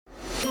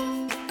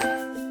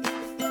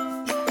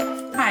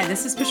Hi,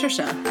 this is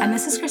Patricia. And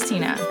this is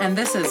Christina. And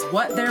this is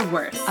What They're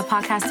Worth, a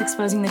podcast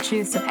exposing the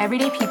truths of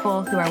everyday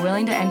people who are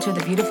willing to enter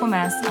the beautiful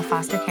mess of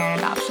foster care and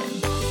adoption.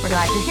 We're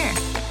glad you're here.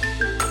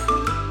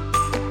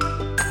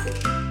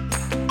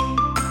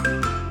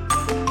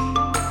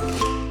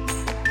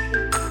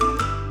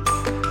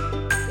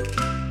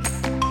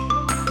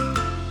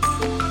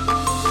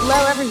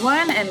 Hello,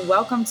 everyone, and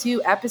welcome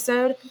to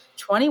episode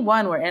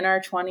 21. We're in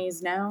our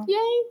 20s now.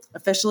 Yay!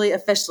 Officially.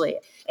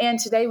 And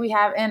today we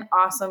have an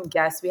awesome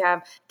guest. We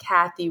have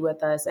Kathy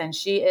with us, and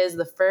she is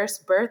the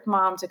first birth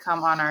mom to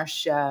come on our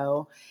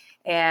show.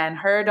 And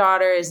her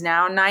daughter is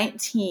now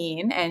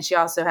 19, and she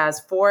also has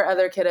 4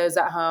 other kiddos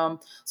at home.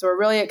 So we're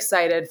really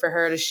excited for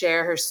her to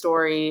share her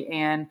story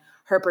and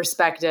her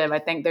perspective. I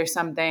think there's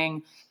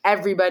something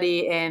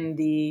everybody in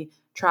the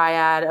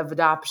triad of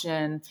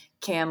adoption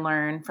can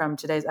learn from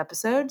today's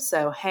episode.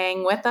 So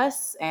hang with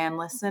us and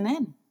listen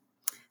in.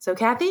 So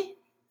Kathy,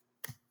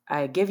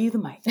 I give you the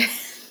mic.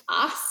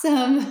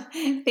 Awesome.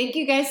 Thank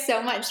you guys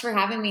so much for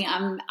having me.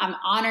 I'm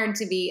honored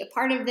to be a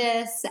part of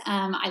this.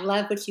 I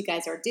love what you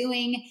guys are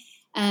doing.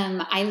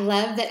 I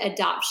love that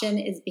adoption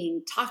is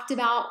being talked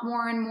about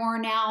more and more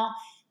now.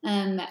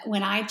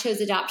 When I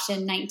chose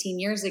adoption 19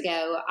 years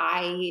ago,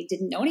 I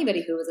didn't know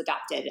anybody who was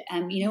adopted.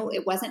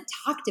 It wasn't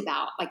talked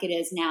about like it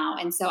is now.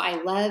 And so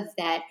I love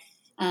that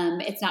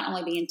it's not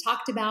only being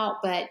talked about,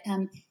 but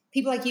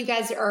people like you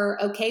guys are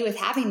okay with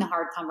having the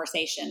hard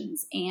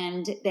conversations,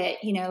 and that,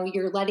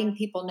 you're letting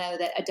people know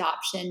that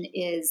adoption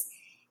it's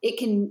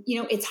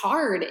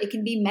hard. It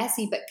can be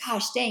messy, but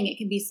gosh dang, it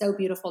can be so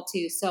beautiful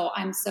too. So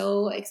I'm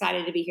so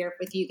excited to be here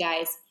with you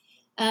guys.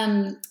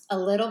 A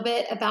little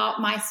bit about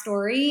my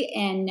story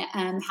and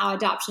how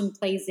adoption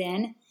plays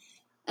in.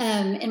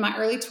 In my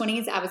early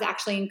 20s, I was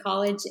actually in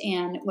college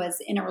and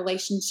was in a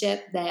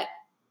relationship that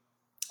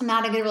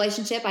not a good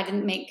relationship. I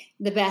didn't make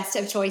the best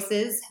of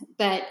choices,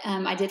 but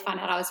I did find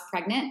out I was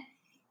pregnant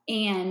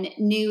and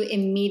knew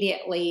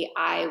immediately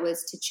I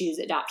was to choose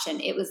adoption.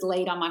 It was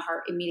laid on my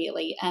heart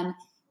immediately. I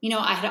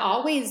had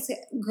always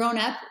grown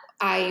up.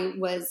 I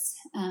was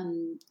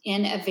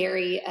in a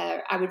very,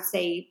 I would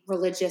say,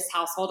 religious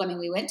household. I mean,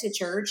 we went to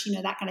church,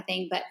 that kind of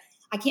thing, but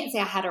I can't say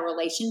I had a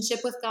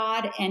relationship with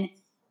God. And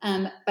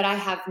but I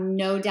have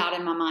no doubt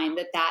in my mind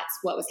that that's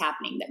what was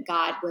happening, that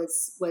God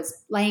was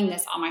laying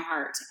this on my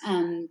heart.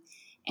 And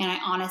I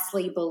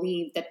honestly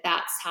believe that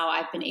that's how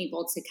I've been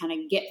able to kind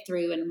of get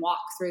through and walk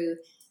through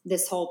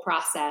this whole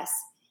process.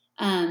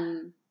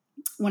 When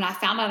I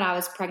found out I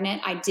was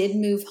pregnant, I did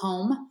move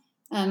home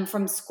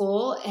from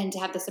school and to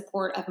have the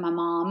support of my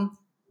mom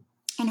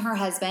and her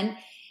husband.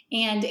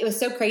 And it was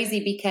so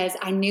crazy because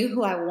I knew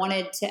who I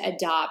wanted to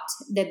adopt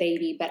the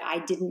baby, but I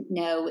didn't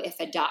know if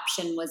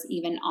adoption was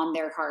even on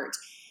their heart.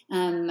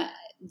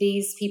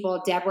 These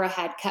people, Deborah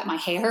had cut my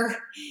hair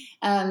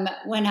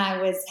when I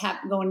was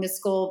going to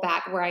school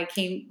back where I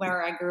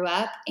grew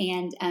up.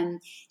 And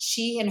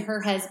she and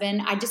her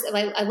husband, I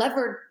love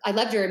her. I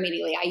loved her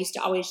immediately. I used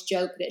to always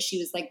joke that she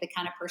was like the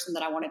kind of person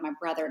that I wanted my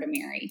brother to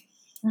marry.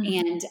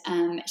 Mm-hmm.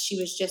 And she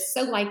was just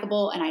so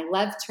likable, and I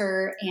loved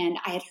her. And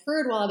I had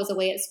heard while I was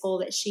away at school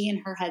that she and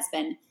her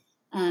husband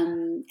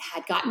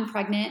had gotten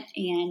pregnant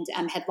and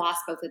had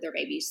lost both of their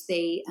babies.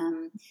 She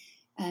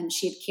had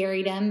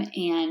carried them,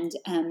 and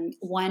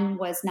one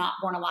was not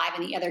born alive,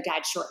 and the other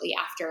died shortly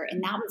after.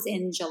 And that was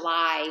in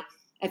July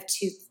of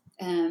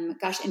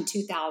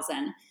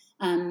 2000.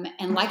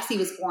 And Lexi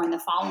was born the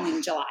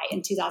following July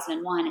in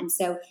 2001. And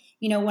so,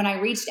 when I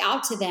reached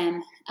out to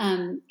them,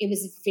 it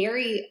was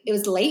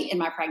late in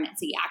my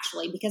pregnancy,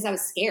 actually, because I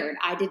was scared.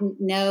 I didn't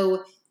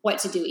know what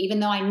to do. Even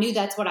though I knew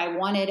that's what I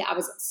wanted, I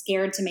was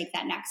scared to make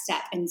that next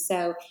step. And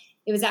so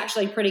it was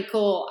actually pretty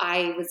cool.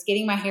 I was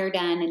getting my hair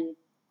done, and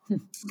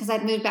because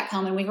I'd moved back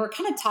home, and we were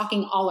kind of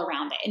talking all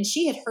around it. And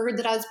she had heard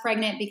that I was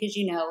pregnant because,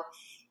 you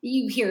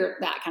hear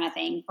that kind of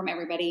thing from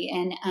everybody.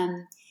 And,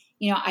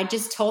 I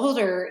just told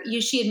her,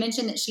 she had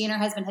mentioned that she and her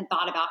husband had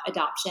thought about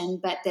adoption,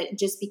 but that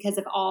just because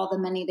of all the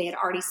money they had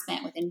already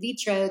spent with in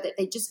vitro, that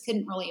they just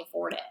couldn't really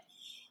afford it.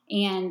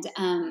 And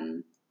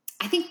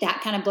I think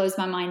that kind of blows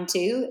my mind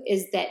too,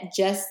 is that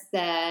just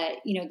the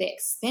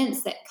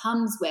expense that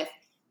comes with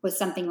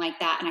something like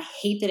that. And I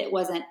hate that it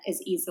wasn't as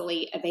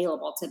easily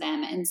available to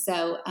them. And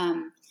so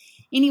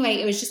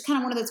anyway, it was just kind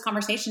of one of those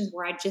conversations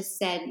where I just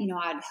said,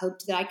 I'd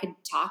hoped that I could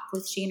talk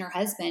with she and her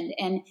husband.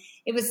 And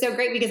it was so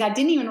great because I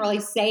didn't even really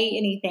say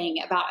anything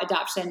about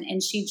adoption.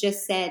 And she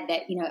just said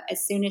that,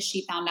 as soon as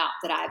she found out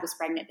that I was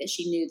pregnant, that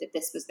she knew that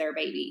this was their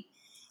baby.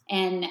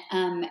 And,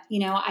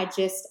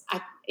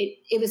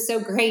 it was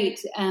so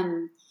great.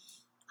 I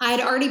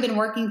had already been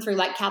working through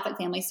like Catholic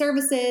Family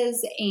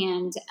Services,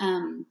 and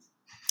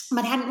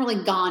but hadn't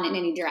really gone in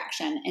any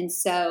direction. And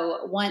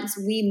so once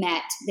we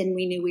met, then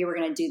we knew we were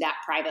going to do that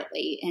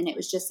privately. And it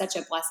was just such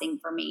a blessing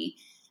for me.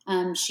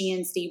 She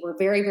and Steve were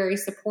very, very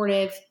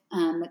supportive.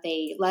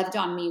 They loved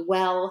on me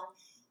well.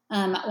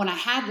 When I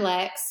had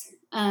Lex,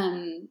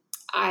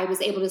 I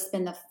was able to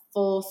spend the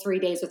full 3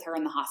 days with her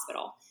in the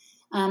hospital.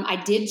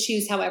 I did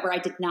choose, however, I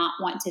did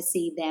not want to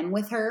see them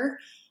with her.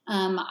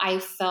 I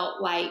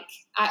felt like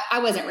I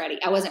wasn't ready.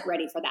 I wasn't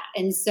ready for that.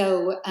 And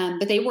so,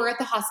 but they were at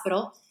the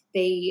hospital.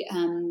 They,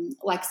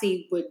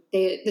 Lexi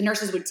the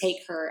nurses would take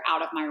her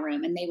out of my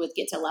room and they would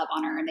get to love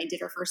on her, and they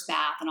did her first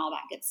bath and all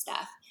that good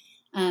stuff.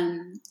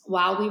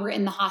 While we were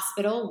in the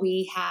hospital,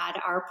 we had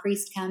our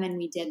priest come and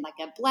we did like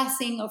a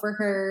blessing over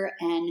her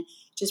and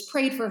just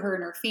prayed for her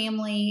and her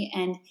family.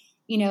 And,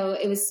 you know,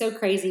 it was so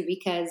crazy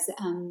because,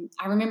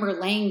 I remember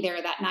laying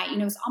there that night, you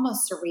know, it was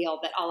almost surreal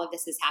that all of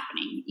this is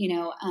happening, you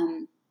know,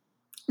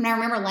 and I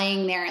remember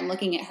laying there and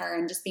looking at her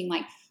and just being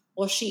like,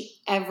 will she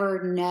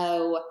ever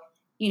know,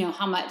 you know,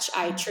 how much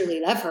I truly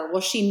love her?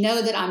 Will she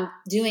know that I'm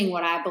doing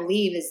what I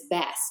believe is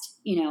best,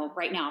 you know,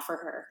 right now for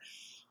her?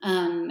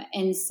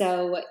 And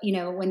so, you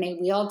know, when they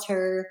wheeled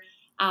her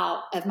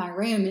out of my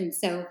room, and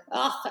so,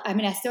 I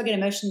mean, I still get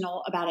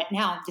emotional about it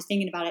now, just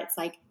thinking about it. It's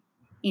like,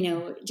 you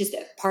know, just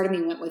a part of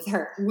me went with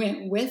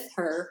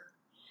her.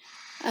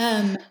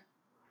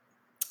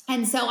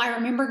 And so I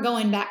remember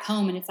going back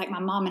home, and it's like my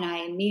mom and I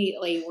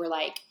immediately were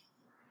like,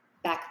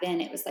 back then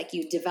it was like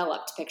you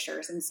developed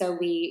pictures. And so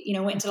we, you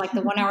know, went to like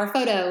the 1 hour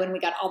photo, and we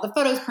got all the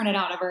photos printed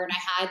out of her, and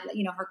I had,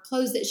 you know, her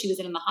clothes that she was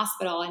in the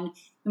hospital, and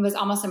was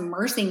almost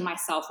immersing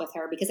myself with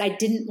her because I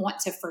didn't want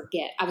to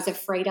forget. I was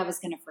afraid I was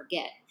going to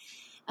forget.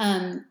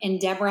 And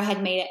Deborah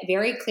had made it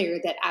very clear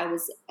that I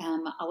was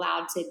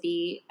allowed to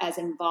be as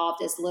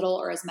involved as little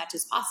or as much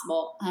as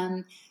possible.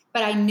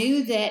 But I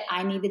knew that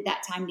I needed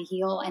that time to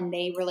heal, and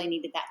they really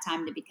needed that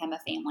time to become a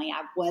family.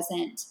 I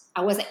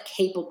wasn't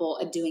capable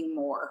of doing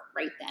more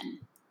right then.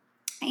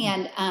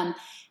 And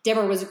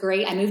Deborah was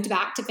great. I moved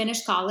back to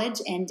finish college,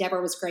 and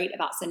Deborah was great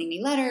about sending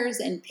me letters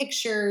and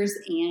pictures,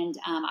 and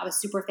I was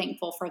super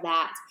thankful for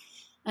that.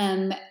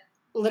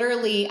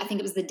 Literally, I think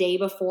it was the day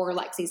before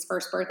Lexi's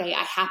first birthday,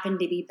 I happened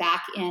to be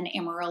back in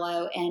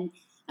Amarillo, and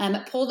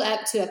pulled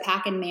up to a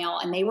pack and mail,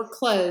 and they were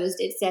closed.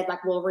 It said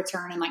like, we'll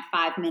return in like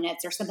 5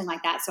 minutes or something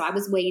like that. So I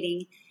was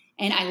waiting,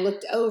 and I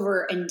looked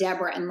over, and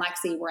Deborah and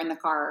Lexi were in the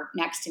car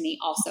next to me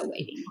also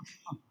waiting.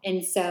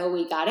 And so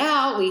we got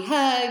out, we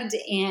hugged,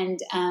 and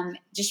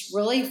just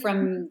really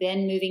from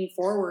then moving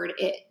forward,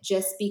 it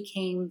just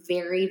became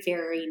very,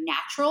 very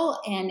natural.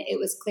 And it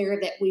was clear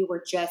that we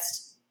were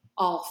just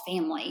all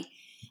family.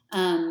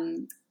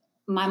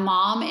 My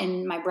mom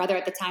and my brother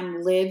at the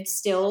time lived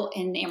still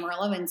in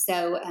Amarillo. And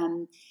so,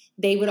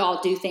 they would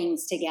all do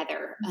things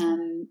together.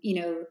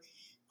 You know,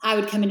 I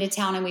would come into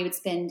town and we would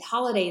spend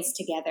holidays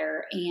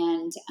together,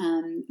 and,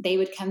 they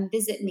would come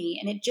visit me,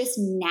 and it just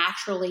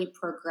naturally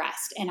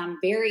progressed. And I'm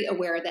very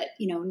aware that,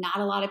 you know, not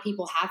a lot of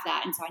people have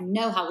that. And so I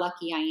know how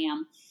lucky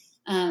I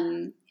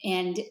am.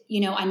 And,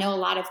 you know, I know a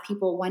lot of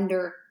people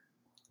wonder,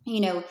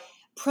 you know,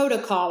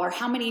 protocol or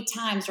how many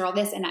times or all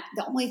this. And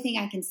the only thing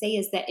I can say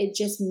is that it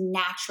just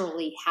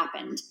naturally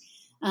happened.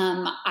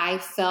 I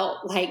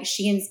felt like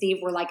she and Steve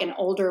were like an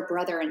older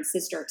brother and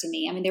sister to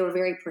me. I mean, they were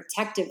very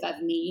protective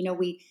of me. You know,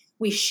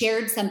 we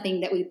shared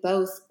something that we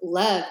both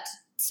loved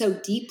so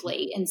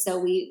deeply. And so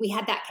we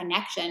had that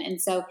connection.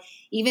 And so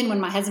even when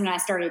my husband and I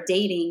started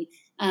dating,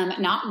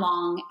 not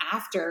long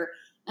after,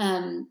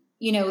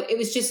 you know, it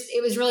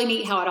was really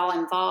neat how it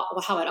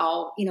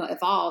all you know,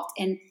 evolved.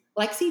 And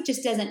Lexi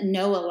just doesn't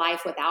know a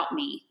life without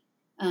me.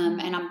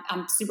 And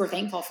I'm super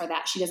thankful for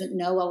that. She doesn't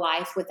know a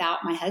life without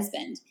my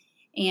husband.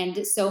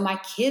 And so my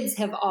kids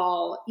have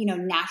all, you know,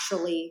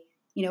 naturally,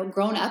 you know,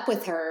 grown up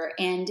with her.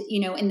 And, you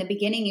know, in the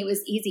beginning, it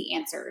was easy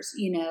answers,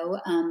 you know,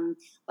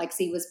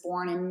 Lexi was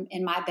born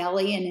in my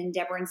belly and in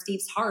Deborah and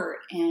Steve's heart.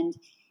 And,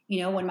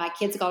 you know, when my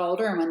kids got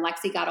older and when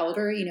Lexi got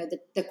older, you know,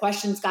 the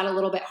questions got a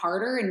little bit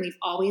harder, and we've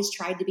always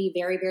tried to be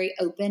very, very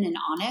open and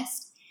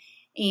honest.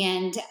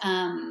 And,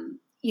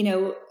 you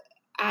know,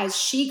 as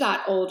she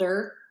got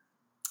older,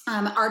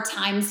 our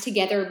times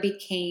together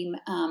became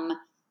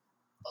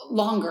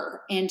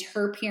longer, and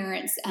her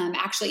parents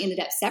actually ended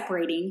up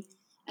separating.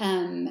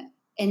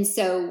 And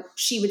so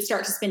she would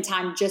start to spend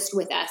time just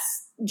with us,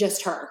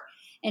 just her.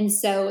 And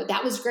so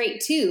that was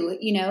great too.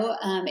 You know,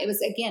 it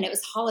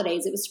was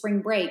holidays, it was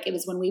spring break. It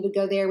was when we would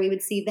go there, we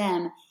would see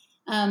them.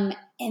 And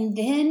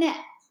then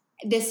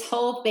this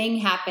whole thing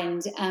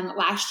happened.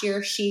 Last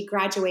year, she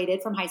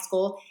graduated from high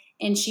school,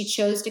 and she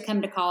chose to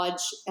come to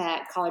college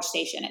at College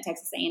Station at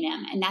Texas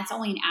A&M. And that's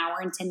only an hour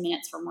and 10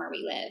 minutes from where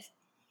we live.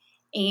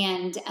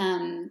 And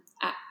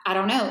I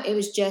don't know. It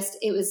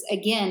was,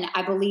 again,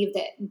 I believe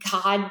that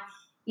God,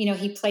 you know,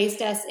 he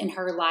placed us in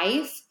her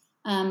life,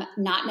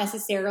 not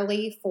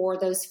necessarily for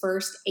those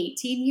first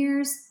 18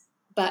 years,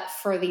 but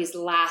for these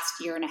last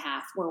year and a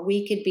half, where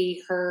we could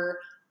be her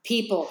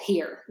people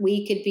here.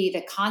 We could be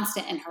the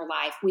constant in her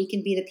life. We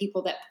can be the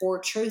people that pour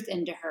truth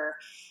into her.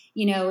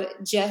 You know,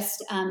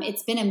 just,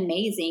 it's been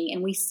amazing.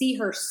 And we see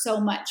her so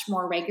much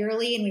more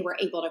regularly, and we were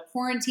able to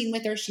quarantine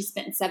with her. She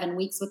spent 7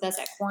 weeks with us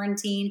at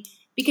quarantine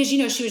because, you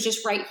know, she was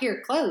just right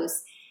here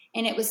close.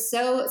 And it was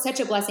such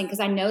a blessing, because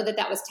I know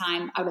that was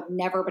time I would have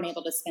never been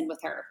able to spend with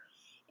her.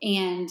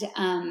 And,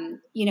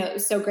 you know, it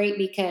was so great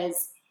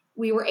because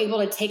we were able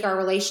to take our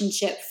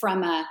relationship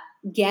from a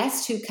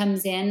guest who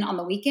comes in on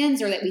the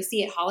weekends or that we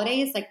see at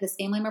holidays, like this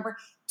family member,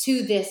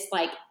 to this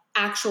like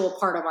actual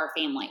part of our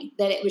family,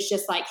 that it was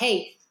just like,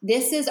 hey,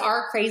 this is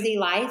our crazy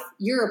life.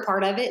 You're a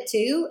part of it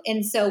too.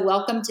 And so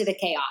welcome to the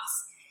chaos.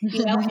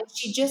 And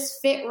she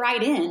just fit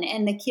right in,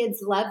 and the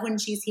kids love when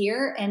she's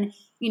here. And,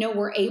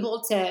 we're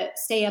able to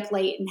stay up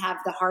late and have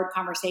the hard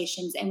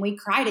conversations, and we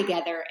cry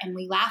together and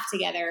we laugh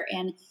together.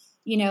 And,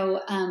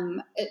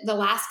 the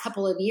last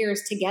couple of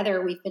years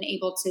together, we've been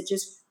able to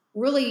just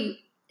really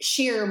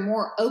share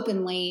more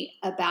openly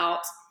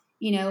about,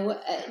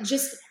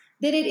 just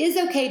that it is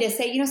okay to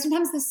say,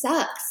 sometimes this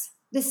sucks.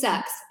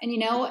 And,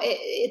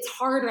 it's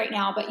hard right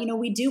now, but,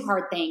 we do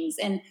hard things,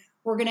 and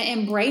we're going to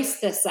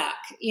embrace the suck,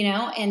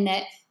 and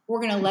that we're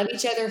going to love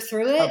each other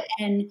through it.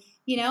 And,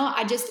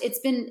 it's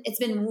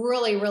been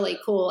really, really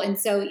cool. And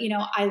so,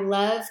 I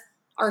love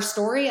our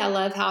story. I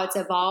love how it's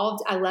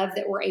evolved. I love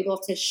that we're able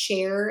to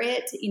share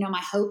it.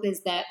 My hope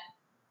is that,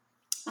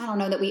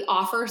 that we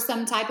offer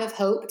some type of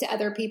hope to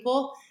other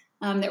people,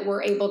 that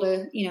we're able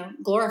to,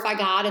 glorify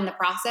God in the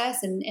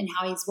process and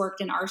how he's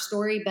worked in our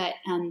story. But,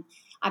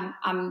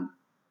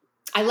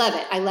 I love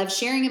it. I love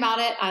sharing about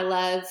it. I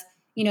love,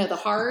 the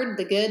hard,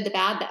 the good, the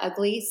bad, the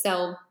ugly.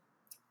 So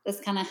that's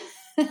kind of,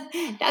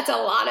 that's a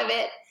lot of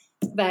it,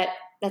 but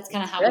that's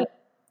kind of how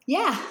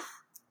yeah.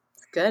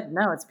 It's good.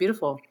 No, it's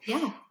beautiful.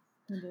 Yeah.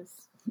 It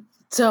is.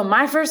 So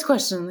my first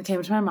question that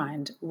came to my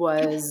mind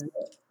was,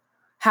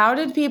 how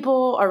did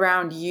people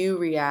around you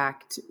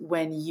react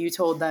when you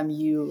told them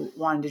you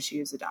wanted to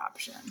choose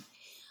adoption?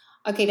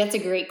 Okay, that's a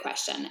great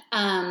question.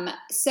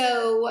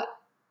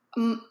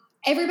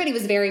 Everybody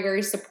was very,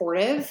 very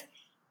supportive.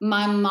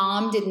 My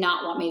mom did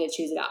not want me to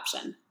choose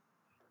adoption.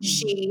 Mm-hmm.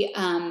 She,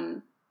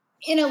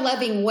 in a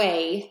loving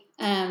way,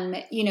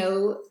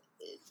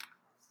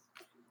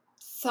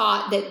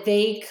 thought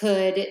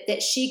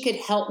that she could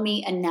help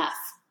me enough,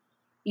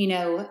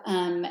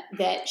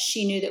 that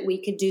she knew that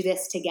we could do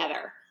this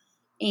together.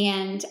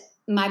 And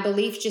my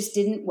belief just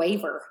didn't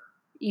waver,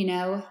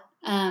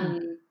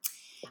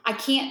 I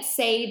can't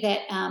say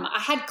that I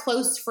had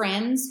close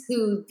friends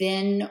who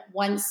then,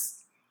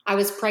 once I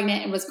was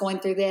pregnant and was going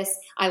through this,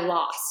 I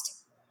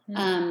lost.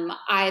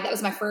 That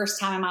was my first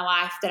time in my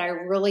life that I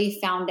really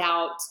found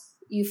out,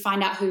 you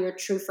find out who your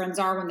true friends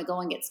are when the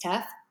going gets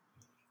tough,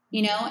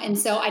 and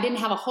so I didn't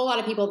have a whole lot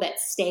of people that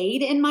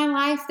stayed in my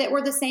life that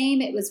were the same.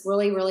 It was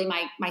really, really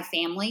my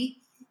family.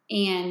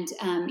 And,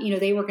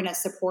 they were going to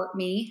support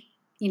me,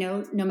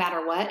 no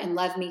matter what, and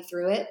love me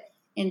through it.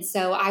 And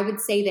so I would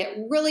say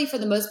that really, for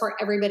the most part,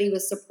 everybody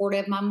was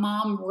supportive. My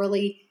mom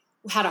really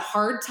had a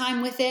hard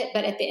time with it,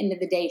 but at the end of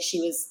the day,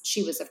 she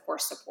was of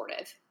course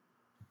supportive.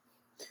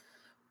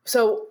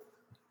 So,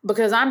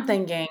 because I'm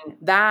thinking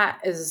that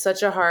is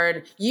such a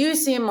hard, you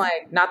seem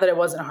like, not that it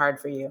wasn't hard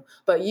for you,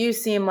 but you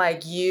seem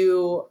like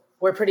you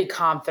were pretty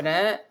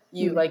confident.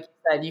 You, mm-hmm. like you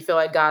said, you feel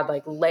like God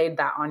laid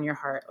that on your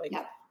heart.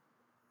 Yep.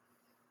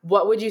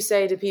 What would you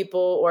say to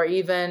people, or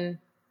even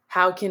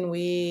how can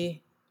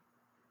we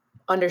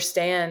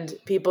understand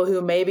people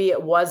who maybe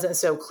it wasn't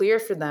so clear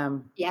for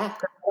them? Yeah.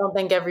 I don't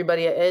think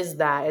everybody is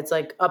that. It's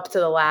up to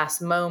the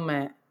last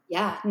moment.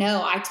 Yeah,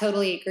 no, I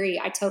totally agree.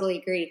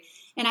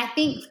 And I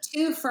think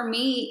too, for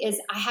me, is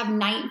I have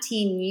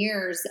 19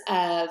 years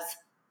of,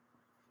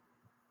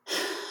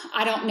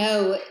 I don't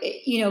know,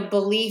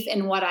 belief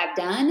in what I've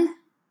done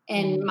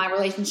and my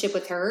relationship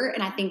with her.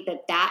 And I think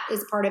that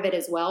is part of it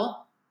as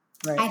well.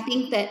 Right. I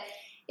think that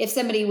if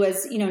somebody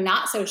was,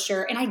 not so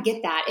sure, and I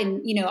get that.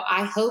 And,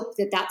 I hope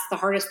that that's the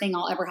hardest thing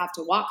I'll ever have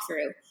to walk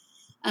through.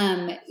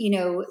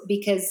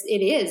 Because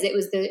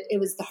it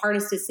was the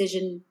hardest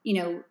decision,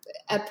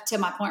 up to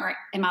my point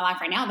in my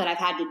life right now that I've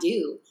had to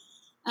do.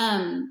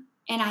 And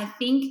I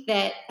think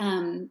that,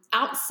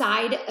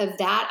 outside of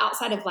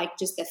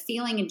just the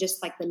feeling and just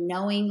the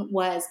knowing,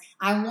 was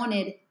I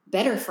wanted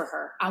better for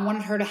her. I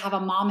wanted her to have a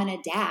mom and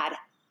a dad.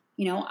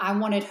 I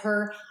wanted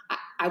her,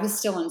 I was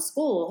still in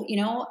school,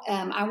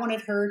 I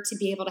wanted her to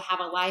be able to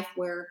have a life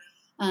where,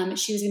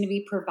 she was going to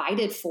be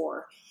provided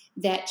for,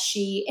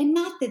 and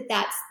not that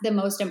that's the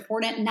most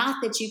important,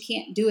 not that you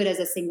can't do it as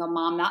a single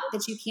mom, not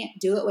that you can't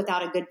do it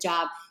without a good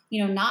job,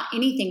 not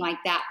anything like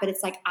that. But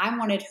it's I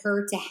wanted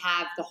her to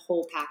have the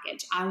whole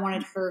package. I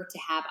wanted her to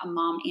have a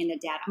mom and a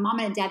dad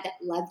that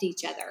loved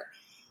each other.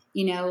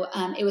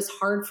 It was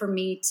hard for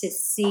me to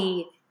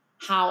see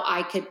how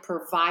I could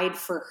provide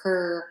for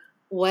her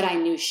what I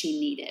knew she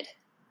needed.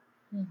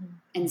 Mm-hmm.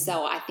 And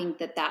so I think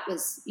that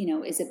was,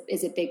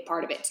 is a big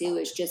part of it too,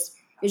 is just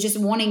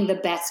wanting the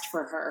best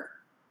for her,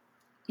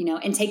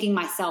 and taking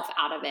myself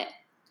out of it.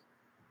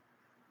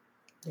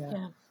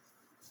 Yeah.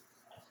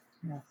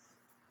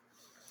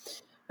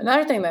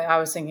 Another thing that I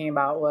was thinking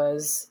about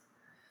was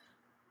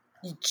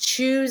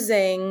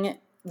choosing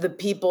the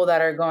people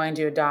that are going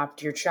to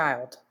adopt your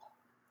child.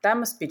 That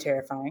must be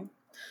terrifying.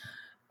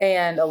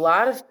 And a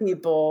lot of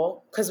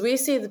people, because we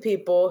see the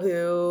people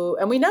who,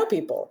 and we know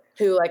people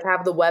who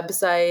have the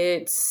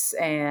websites,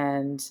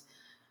 and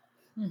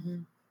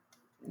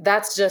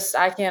that's just,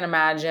 I can't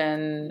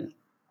imagine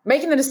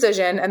making the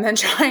decision and then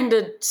trying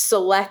to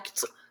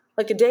select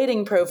a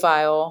dating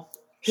profile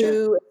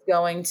who is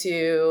going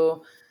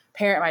to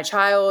parent my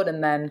child,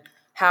 and then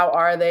how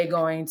are they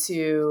going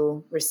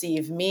to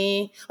receive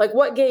me? Like,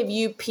 what gave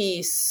you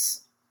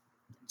peace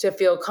to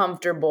feel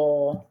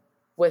comfortable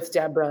with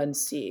Deborah and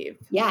Steve?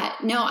 Yeah,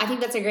 no, I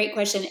think that's a great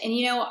question. And,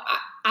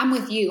 I'm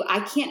with you. I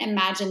can't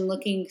imagine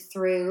looking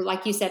through,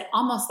 like you said,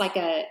 almost like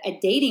a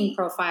dating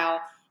profile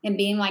and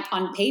being like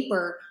on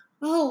paper,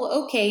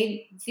 oh,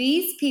 okay,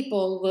 these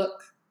people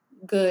look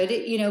good,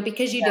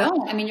 because you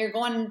don't. I mean, you're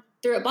going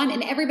through a blind,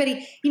 and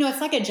everybody,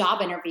 it's like a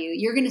job interview.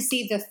 You're going to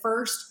see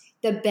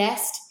the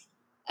best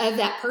of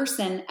that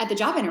person at the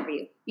job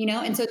interview,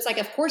 and so it's like,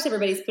 of course,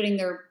 everybody's putting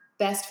their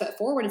best foot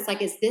forward. It's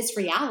like, is this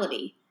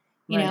reality?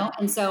 Right.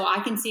 And so I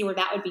can see where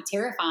that would be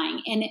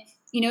terrifying. And,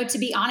 to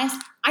be honest,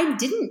 I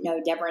didn't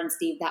know Deborah and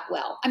Steve that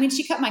well. I mean,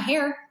 she cut my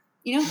hair,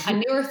 I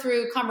knew her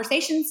through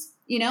conversations,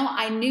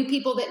 I knew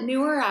people that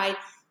knew her.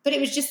 But it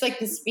was just like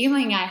this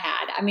feeling I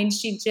had. I mean,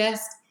 she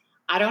just,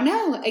 I don't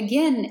know,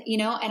 again,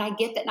 and I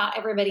get that not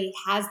everybody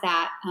has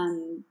that,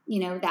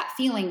 that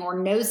feeling or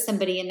knows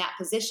somebody in that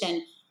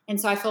position. And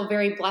so I feel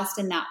very blessed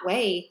in that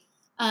way.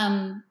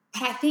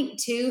 But I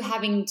think too,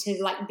 having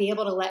to like be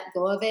able to let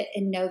go of it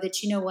and know that,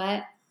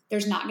 what,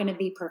 there's not going to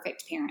be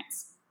perfect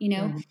parents.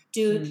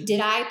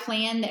 Did I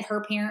plan that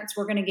her parents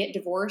were going to get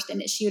divorced and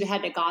that she would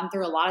have had to gone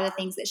through a lot of the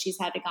things that she's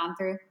had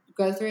to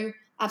go through?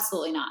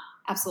 Absolutely not.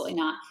 Absolutely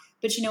not.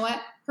 But you know what?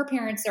 Her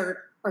parents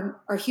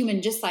are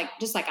human, just like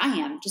I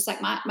am, just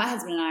like my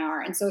husband and I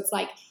are. And so it's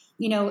like,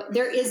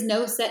 there is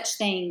no such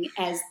thing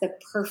as the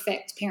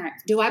perfect parent.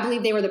 Do I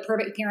believe they were the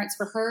perfect parents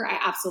for her? I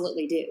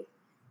absolutely do.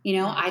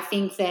 I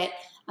think that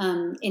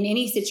in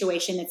any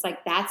situation, it's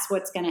like, that's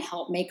what's going to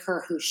help make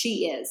her who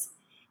she is.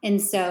 And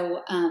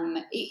so,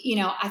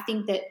 I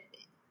think that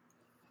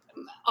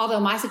although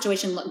my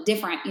situation looked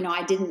different,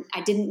 I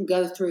didn't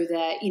go through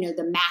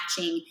the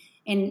matching,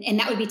 and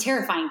that would be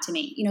terrifying to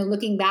me.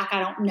 Looking back, I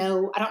don't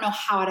know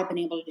how I'd have been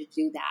able to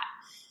do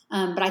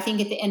that. But I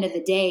think at the end of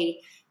the day,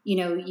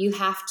 you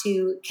have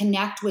to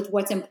connect with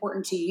what's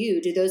important to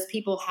you. Do those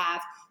people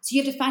have, so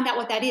you have to find out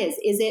what that is.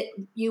 Is it,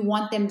 you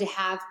want them to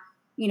have,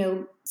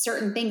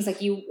 certain things like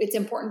it's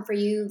important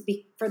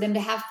for them to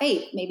have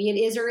faith. Maybe it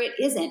is, or it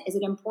isn't. Is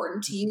it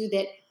important to you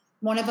that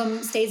one of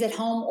them stays at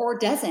home or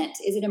doesn't?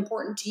 Is it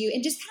important to you?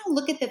 And just kind of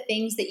look at the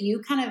things that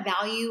you kind of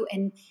value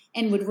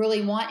and would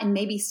really want, and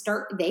maybe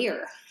start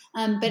there.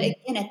 But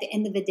again, at the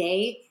end of the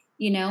day,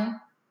 you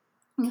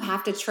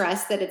have to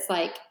trust that it's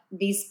like,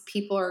 these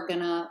people are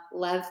going to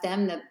love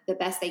them the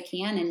best they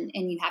can.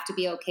 And you have to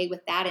be okay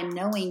with that. And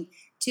knowing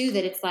too,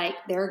 that it's like,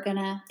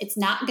 it's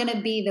not going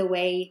to be the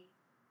way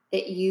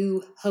that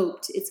you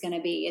hoped it's going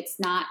to be. It's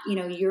not,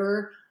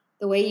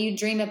 the way you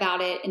dream about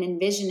it and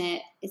envision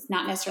it, it's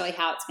not necessarily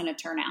how it's going to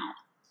turn out.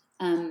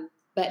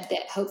 But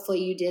that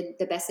hopefully you did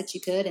the best that you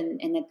could,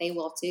 and that they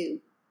will too.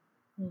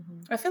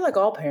 I feel like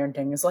all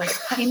parenting is like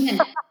that. Amen.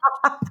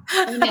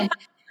 Amen.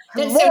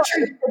 That's so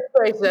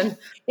true.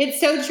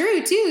 It's so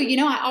true too. We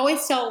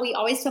always tell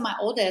my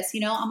oldest,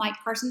 I'm like,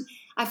 Carson,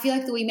 I feel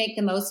like that we make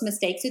the most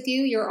mistakes with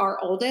you. You're our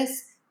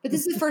oldest, but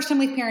this is the first time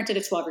we've parented a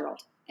 12-year-old.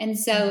 And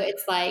so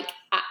it's like,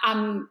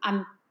 I'm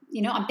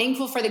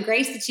thankful for the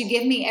grace that you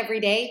give me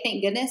every day.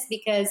 Thank goodness,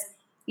 because,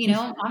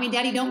 mommy and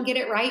daddy don't get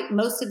it right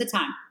most of the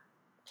time.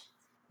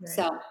 Right.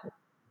 So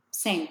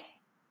same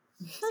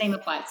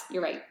applies.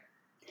 You're right.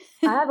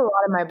 I have a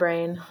lot in my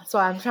brain, so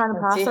I'm trying to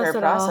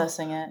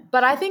processing it.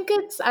 But I think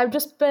I've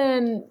just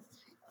been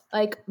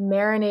like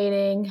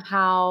marinating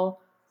how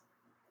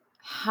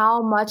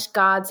much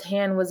God's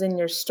hand was in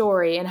your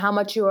story and how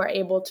much you were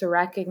able to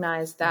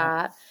recognize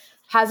that.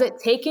 Has it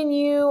taken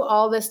you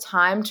all this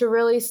time to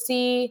really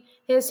see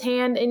his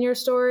hand in your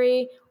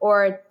story?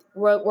 Or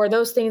were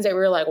those things that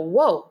were like,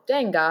 whoa,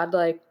 dang God,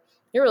 like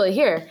you're really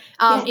here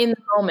in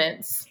the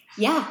moments?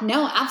 Yeah,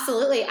 no,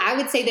 absolutely. I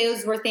would say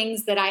those were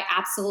things that I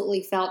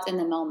absolutely felt in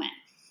the moment.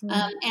 And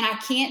I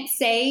can't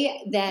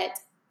say that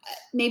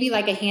maybe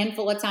like a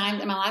handful of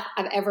times in my life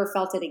I've ever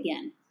felt it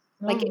again.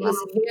 Like it was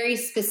very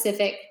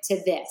specific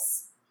to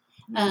this.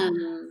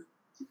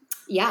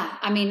 Yeah,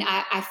 I mean,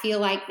 I feel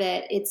like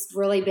that it's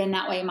really been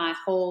that way my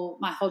whole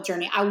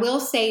journey. I will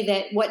say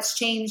that what's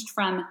changed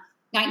from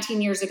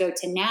 19 years ago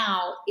to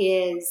now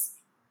is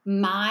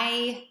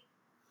my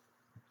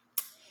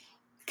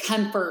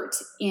comfort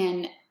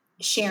in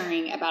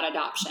sharing about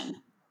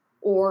adoption,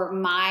 or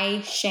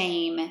my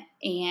shame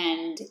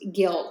and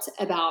guilt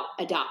about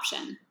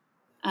adoption.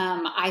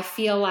 I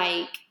feel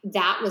like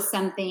that was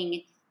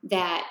something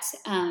that,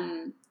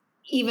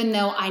 even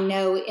though I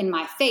know in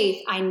my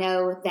faith, I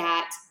know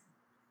that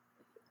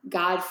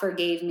God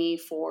forgave me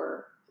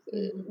for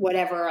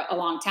whatever a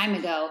long time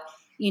ago,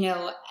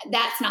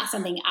 that's not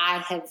something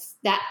I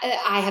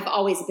have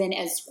always been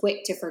as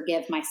quick to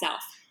forgive myself.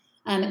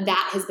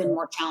 That has been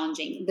more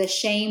challenging. The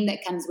shame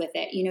that comes with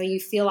it, you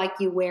feel like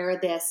you wear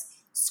this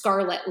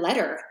scarlet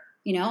letter.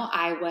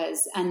 I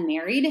was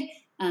unmarried.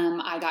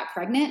 I got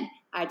pregnant.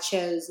 I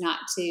chose not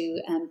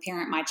to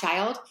parent my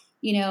child.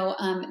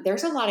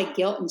 There's a lot of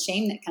guilt and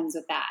shame that comes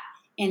with that.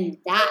 And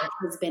that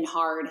has been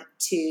hard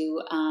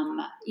to,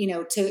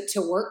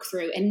 to work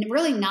through, and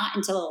really not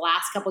until the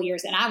last couple of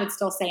years. And I would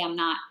still say I'm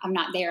not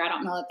there. I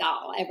don't know if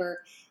that'll ever,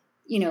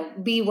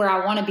 be where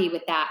I want to be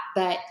with that.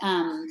 But,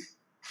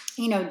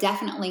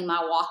 definitely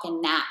my walk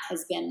in that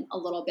has been a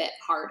little bit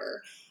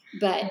harder,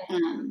 but,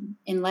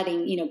 in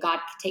letting, God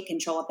take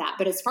control of that.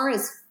 But as far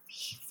as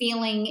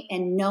feeling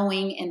and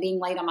knowing and being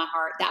laid on my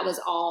heart, that was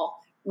all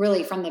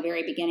really from the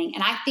very beginning.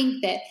 And I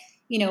think that,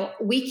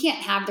 we can't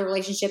have the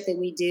relationship that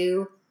we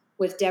do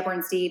with Deborah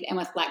and Steve and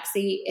with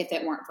Lexi if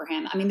it weren't for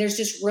him. I mean, there's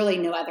just really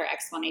no other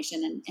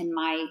explanation in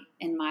my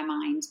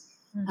mind.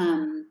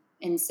 Mm-hmm.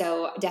 And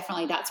so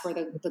definitely that's where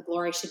the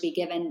glory should be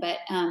given. But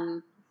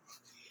I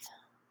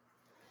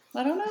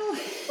don't know.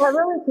 Well, it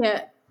really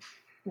can't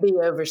be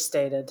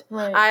overstated.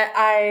 Right.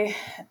 I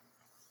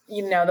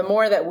the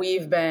more that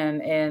we've been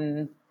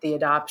in the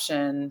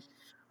adoption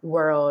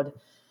world,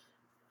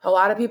 a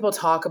lot of people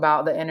talk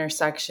about the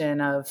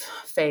intersection of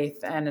faith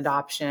and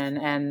adoption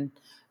and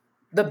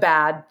the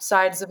bad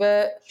sides of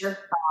it. Sure.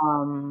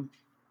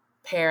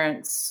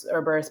 Parents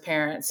or birth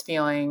parents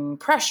feeling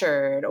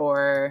pressured,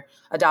 or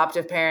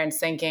adoptive parents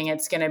thinking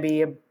it's going to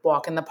be a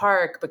walk in the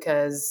park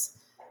because,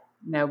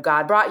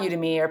 God brought you to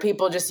me, or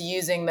people just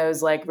using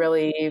those like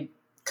really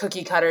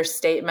cookie cutter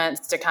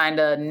statements to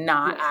kind of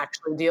not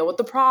actually deal with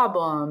the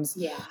problems.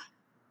 Yeah.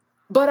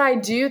 But I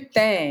do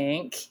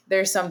think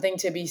there's something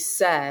to be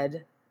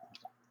said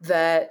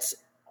that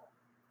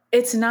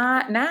it's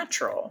not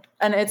natural,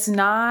 and it's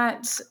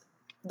not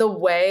the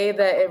way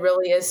that it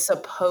really is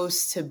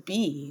supposed to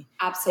be.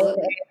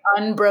 Absolutely. In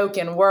an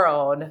unbroken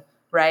world,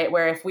 right?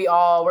 Where if we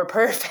all were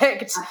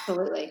perfect,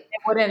 absolutely,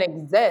 it wouldn't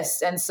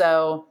exist. And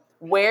so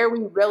where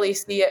we really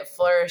see it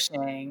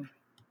flourishing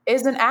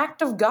is an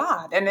act of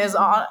God, and is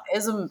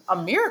a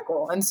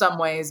miracle in some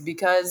ways,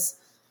 because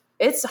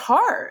it's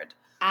hard.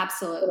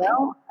 Absolutely.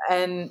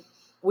 And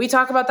we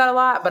talk about that a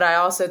lot, but I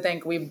also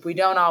think we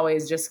don't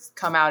always just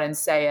come out and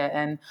say it.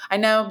 And I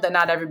know that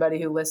not everybody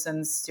who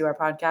listens to our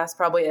podcast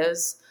probably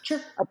is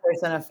a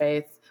person of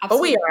faith,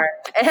 Absolutely. But we are.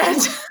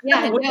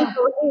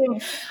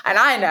 And and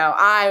I know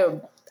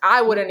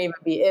I wouldn't even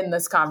be in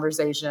this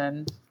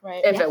conversation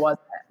if it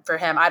wasn't for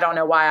him. I don't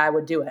know why I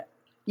would do it.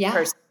 Yeah,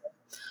 personally.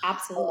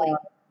 Absolutely.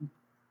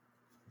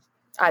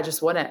 I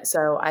just wouldn't.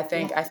 So I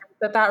think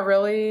that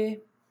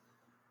really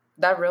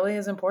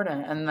is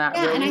important, and that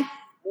really.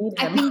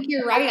 I think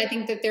you're right. I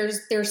think that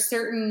there's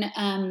certain,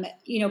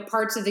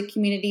 parts of the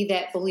community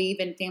that believe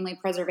in family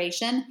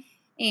preservation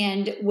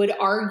and would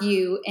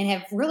argue, and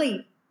have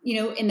really,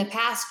 in the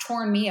past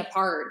torn me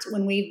apart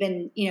when we've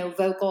been,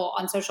 vocal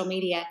on social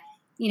media,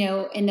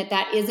 and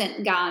that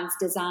isn't God's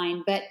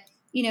design. But,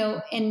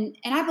 and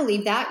I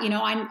believe that,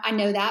 I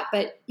know that,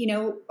 but,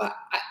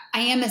 I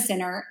am a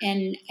sinner,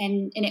 and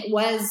it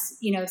was,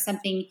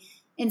 something.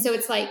 And so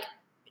it's like,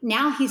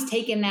 now he's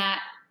taken that,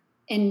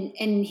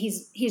 and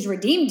he's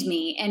redeemed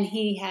me, and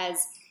he has,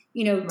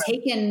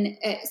 taken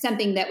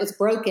something that was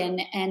broken,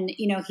 and,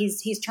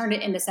 he's turned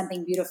it into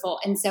something beautiful.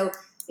 And so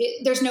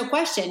there's no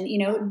question,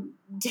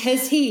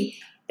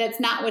 that's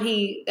not what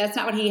he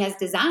has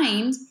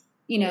designed,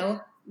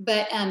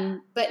 but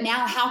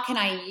now how can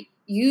I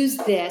use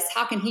this?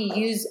 How can he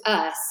use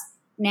us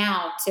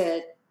now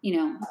to,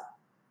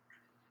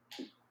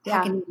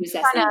 how can he use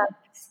us?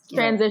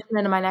 Transition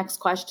into my next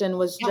question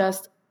was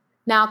just,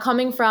 now,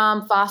 coming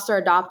from foster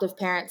adoptive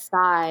parent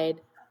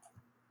side,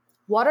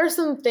 what are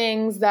some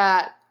things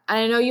that, and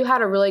I know you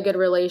had a really good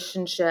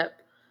relationship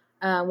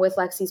with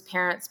Lexi's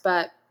parents,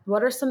 but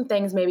what are some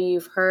things maybe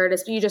you've heard,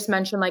 as you just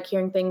mentioned, like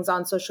hearing things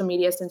on social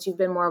media since you've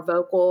been more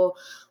vocal,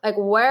 like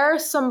where are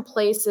some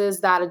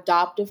places that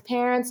adoptive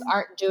parents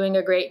aren't doing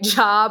a great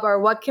job, or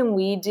what can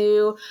we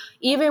do,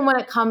 even when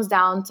it comes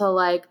down to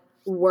like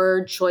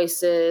word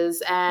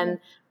choices and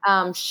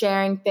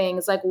sharing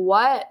things, like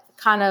what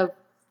kind of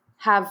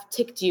have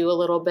ticked you a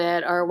little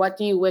bit, or what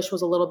do you wish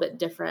was a little bit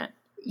different?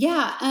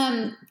 Yeah.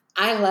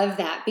 I love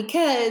that,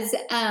 because,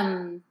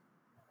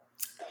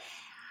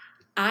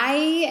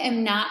 I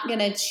am not going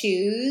to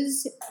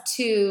choose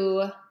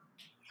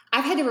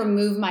I've had to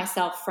remove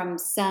myself from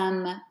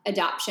some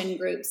adoption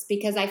groups,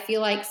 because I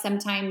feel like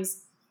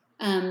sometimes,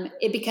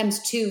 it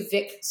becomes too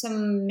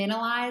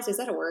victimized. Is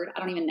that a word? I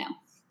don't even know.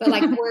 But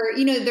like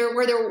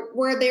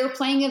where they're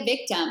playing a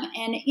victim,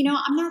 and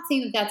I'm not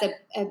saying that that's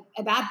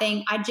a bad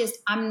thing.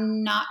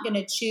 I'm not going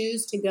to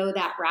choose to go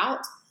that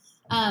route,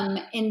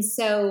 and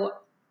so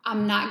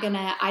I'm not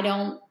gonna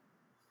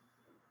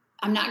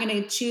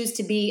choose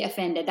to be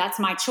offended. That's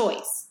my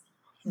choice.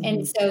 Mm-hmm.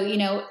 And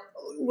so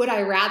would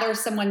I rather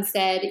someone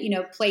said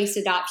placed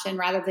adoption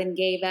rather than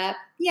gave up?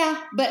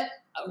 Yeah, but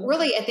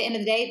really at the end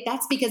of the day,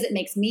 that's because it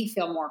makes me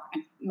feel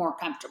more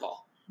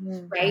comfortable,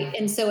 mm-hmm. right?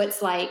 And so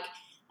it's like.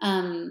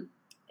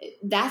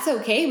 That's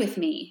okay with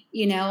me.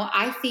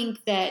 I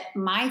think that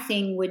my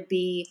thing would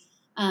be,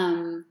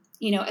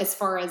 as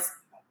far as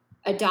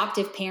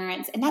adoptive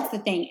parents, and that's the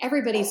thing,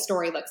 everybody's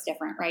story looks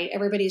different, right?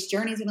 Everybody's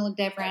journey is going to look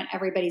different.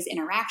 Everybody's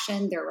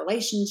interaction, their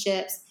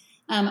relationships.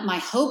 My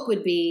hope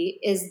would be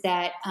is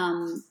that,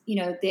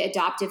 the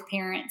adoptive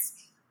parents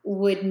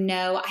would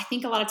know, I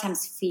think a lot of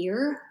times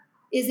fear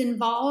is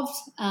involved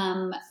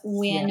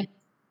when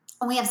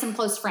we have some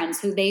close friends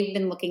who they've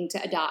been looking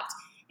to adopt.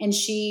 And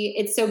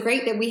it's so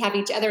great that we have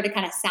each other to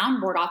kind of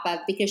soundboard off of,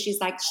 because she's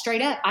like,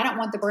 straight up, I don't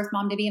want the birth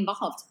mom to be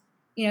involved.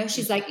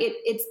 She's like,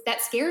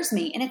 that scares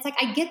me. And it's like,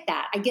 I get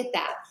that.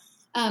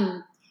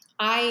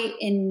 I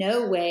in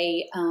no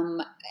way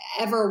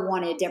ever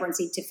wanted Deborah and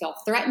Steve to feel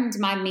threatened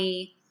by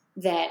me,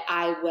 that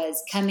I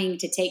was coming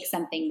to take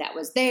something that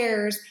was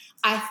theirs.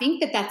 I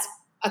think that that's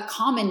a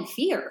common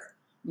fear,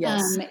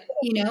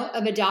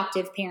 of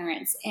adoptive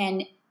parents.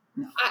 And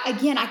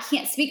I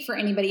can't speak for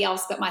anybody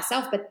else but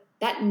myself, but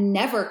that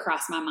never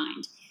crossed my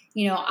mind.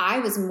 I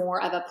was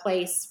more of a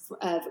place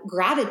of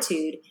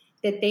gratitude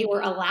that they were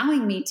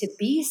allowing me to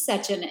be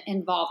such an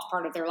involved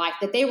part of their life,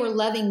 that they were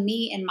loving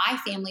me and my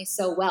family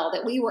so well,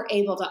 that we were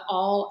able to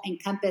all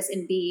encompass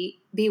and be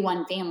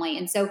one family.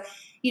 And so,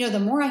 the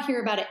more I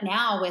hear about it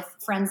now with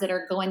friends that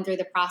are going through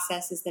the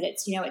process, is that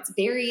it's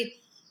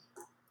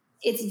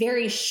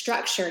very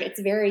structured. It's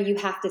very, you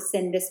have to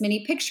send this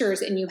many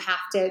pictures and you have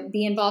to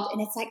be involved.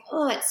 And it's like,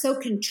 oh, it's so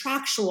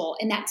contractual.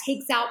 And that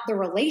takes out the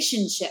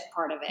relationship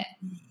part of it.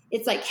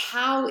 It's like,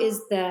 how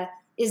is the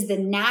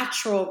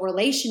natural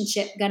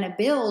relationship going to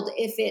build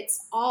if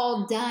it's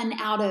all done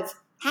out of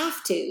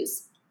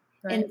have-tos?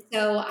 Right. And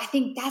so I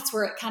think that's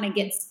where it kind of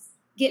gets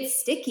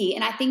sticky.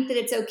 And I think that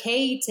it's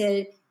okay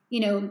to,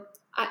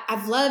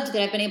 I've loved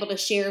that I've been able to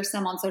share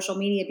some on social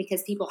media,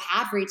 because people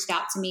have reached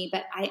out to me,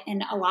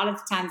 and a lot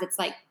of times it's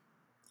like,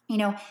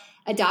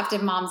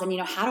 adoptive moms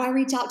and, how do I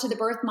reach out to the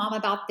birth mom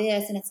about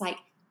this? And it's like,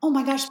 oh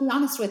my gosh, be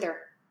honest with her.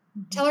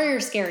 Mm-hmm. Tell her you're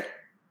scared.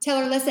 Tell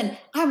her, listen,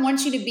 I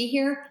want you to be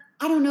here.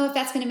 I don't know if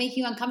that's going to make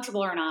you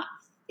uncomfortable or not.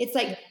 It's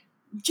like,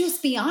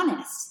 just be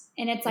honest.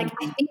 And it's like,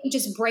 I think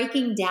just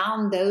breaking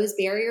down those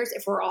barriers,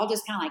 if we're all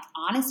just kind of like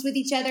honest with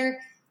each other,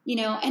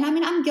 and I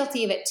mean, I'm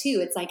guilty of it too.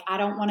 It's like, I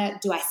don't want to,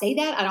 do I say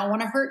that? I don't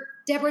want to hurt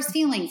Deborah's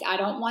feelings. I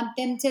don't want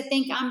them to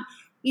think I'm,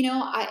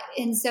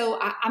 and so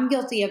I'm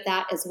guilty of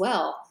that as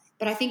well.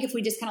 But I think if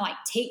we just kind of like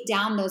take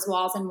down those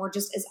walls and we're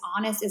just as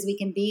honest as we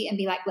can be and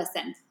be like,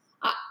 listen,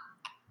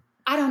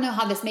 I don't know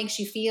how this makes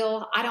you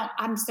feel.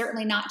 I'm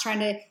certainly not trying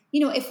to,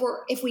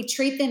 if we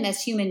treat them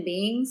as human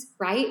beings,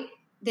 right?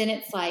 Then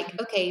it's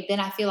like, okay, then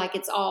I feel like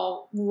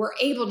we're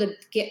able to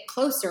get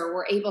closer.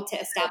 We're able to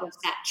establish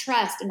that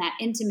trust and that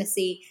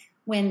intimacy,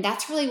 when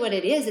that's really what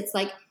it is. It's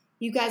like,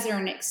 you guys are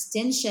an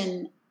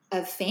extension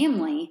of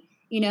family.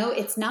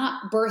 It's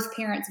not birth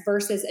parents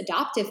versus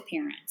adoptive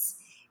parents.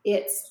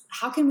 It's,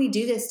 how can we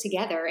do this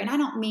together? And I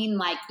don't mean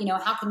like,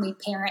 how can we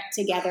parent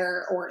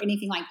together or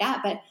anything like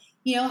that, but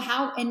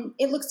how, and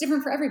it looks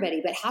different for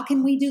everybody, but how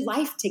can we do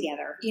life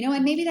together?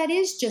 And maybe that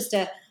is just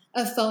a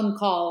phone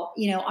call,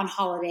 on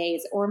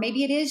holidays, or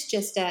maybe it is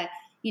just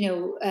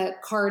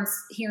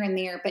cards here and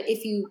there. But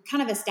if you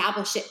kind of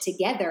establish it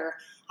together,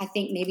 I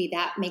think maybe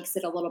that makes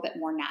it a little bit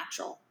more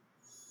natural.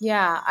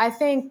 Yeah, I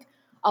think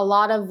a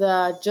lot of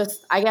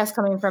I guess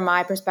coming from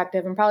my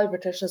perspective, and probably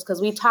Patricia's,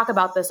 because we talk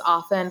about this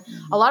often,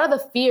 a lot of the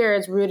fear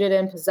is rooted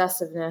in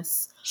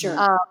possessiveness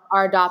of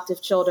our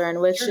adoptive children,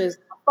 which is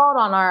a fault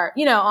on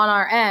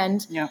our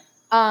end. Yeah.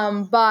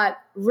 But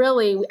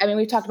really, I mean,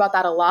 we've talked about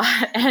that a lot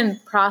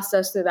and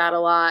processed through that a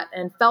lot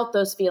and felt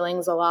those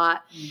feelings a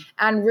lot.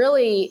 And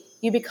really,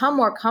 you become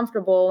more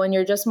comfortable when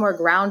you're just more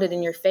grounded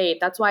in your faith.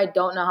 That's why I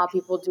don't know how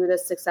people do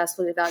this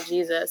successfully without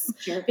Jesus.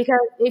 Sure. Because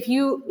if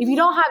you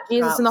don't have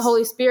Jesus and the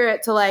Holy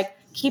Spirit to like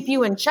keep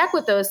you in check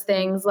with those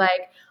things,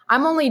 like,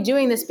 I'm only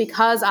doing this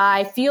because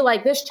I feel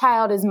like this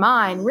child is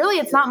mine. Really,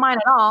 it's not mine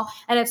at all.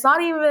 And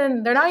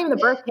they're not even the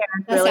birth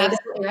parents. That's really.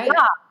 Absolutely right.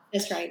 Yeah.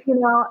 That's right.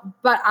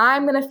 But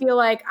I'm going to feel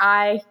like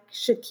I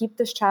should keep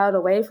this child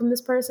away from this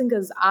person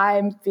because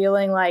I'm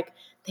feeling like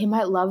they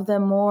might love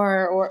them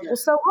more, or well,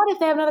 so what if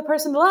they have another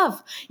person to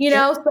love,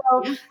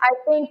 So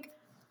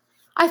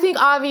I think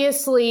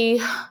obviously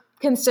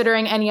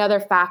considering any other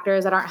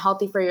factors that aren't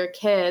healthy for your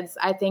kids,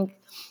 I think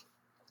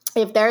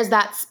if there's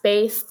that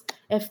space,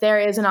 if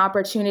there is an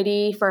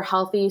opportunity for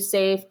healthy,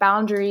 safe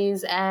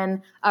boundaries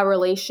and a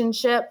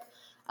relationship,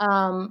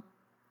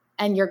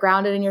 and you're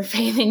grounded in your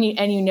faith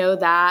and you know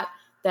that,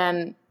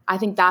 then I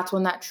think that's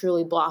when that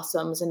truly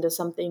blossoms into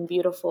something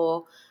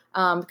beautiful.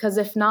 Because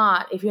if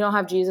not, if you don't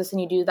have Jesus and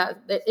you do that,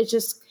 it's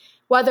just,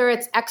 whether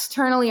it's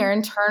externally or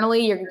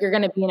internally, you're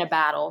going to be in a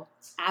battle.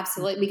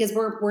 Absolutely. Because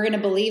we're going to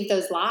believe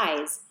those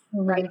lies,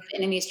 right? The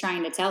enemy's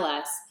trying to tell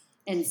us.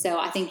 And so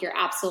I think you're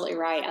absolutely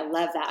right. I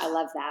love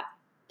that.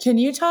 Can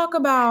you talk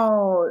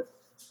about,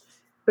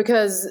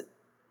 because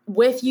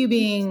with you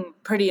being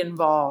pretty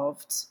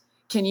involved,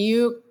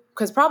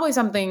 because probably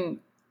something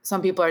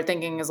some people are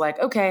thinking is like,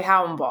 okay,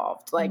 how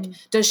involved? Like,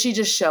 does she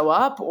just show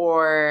up,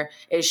 or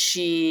is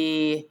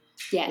she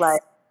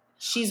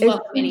she's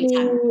welcome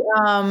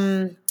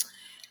anytime.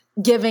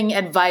 Giving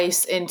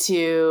advice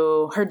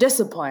into her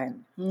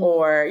discipline,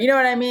 or you know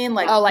what I mean?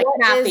 Like,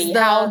 Kathy,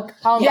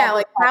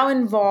 how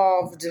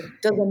involved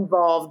does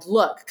involved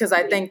look? Because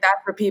I think that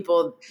for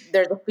people,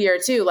 there's a fear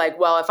too. Like,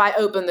 well, if I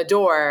open the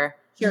door,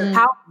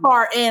 how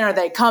far in are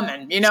they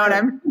coming? You know what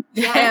I mean?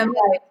 Yeah. And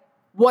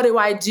what do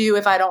I do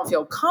if I don't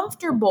feel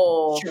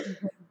comfortable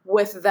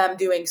with them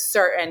doing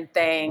certain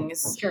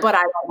things, but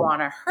I don't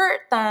want to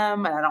hurt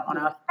them and I don't want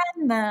to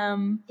offend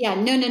them? Yeah,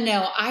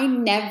 no. I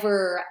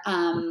never,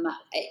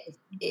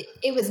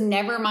 it was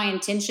never my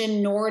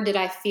intention, nor did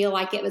I feel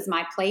like it was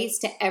my place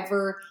to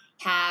ever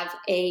have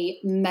a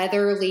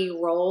motherly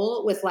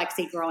role with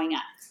Lexi growing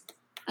up.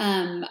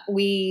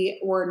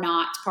 We were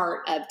not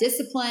part of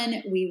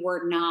discipline. We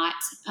were not,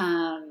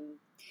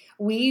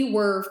 we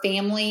were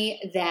family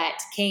that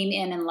came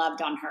in and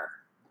loved on her.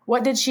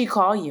 What did she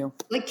call you?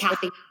 Like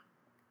Kathy.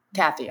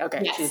 Kathy.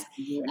 Okay. Yes.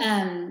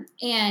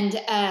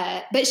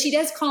 But she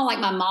does call like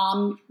my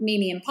mom,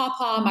 Mimi and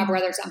Papa, my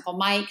brother's Uncle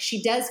Mike.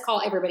 She does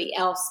call everybody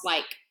else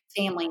like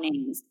family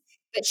names,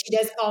 but she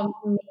does call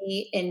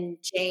me and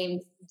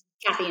James,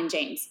 Kathy and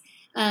James.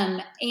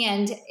 And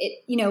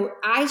it, you know,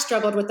 I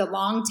struggled with a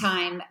long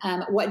time.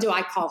 What do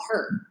I call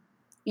her?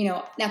 You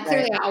know, now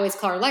clearly I always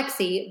call her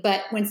Lexi,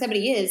 but when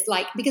somebody is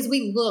like, because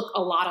we look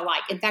a lot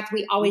alike. In fact,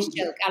 we always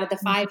joke, out of the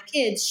 5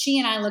 kids, she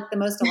and I look the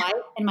most alike,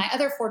 and my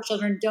other 4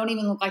 children don't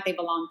even look like they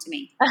belong to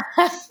me.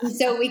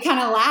 So we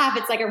kind of laugh.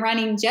 It's like a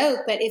running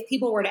joke. But if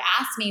people were to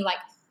ask me like,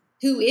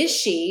 who is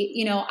she?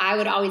 You know, I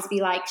would always be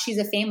like, she's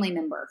a family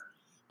member.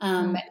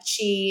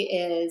 She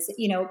is,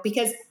 you know,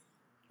 because,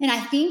 and I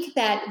think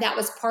that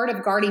was part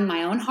of guarding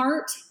my own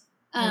heart.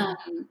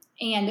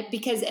 And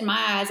because in my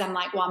eyes, I'm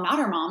like, well, I'm not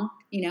her mom,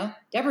 you know,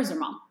 Deborah's her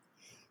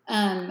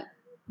mom.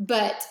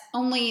 But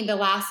only the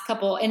last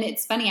couple, and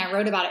it's funny, I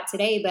wrote about it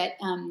today, but,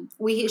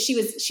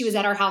 she was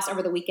at our house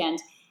over the weekend,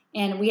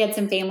 and we had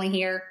some family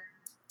here.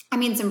 I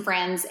mean, some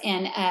friends,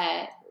 and,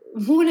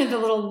 one of the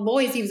little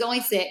boys, he was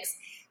only 6,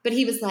 but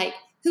he was like,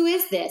 who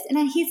is this? And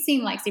he's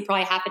seen Lexi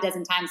probably half a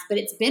dozen times, but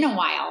it's been a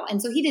while.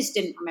 And so he just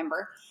didn't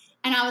remember.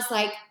 And I was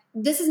like,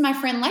 this is my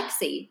friend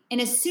Lexi. And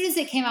as soon as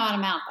it came out of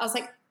my mouth, I was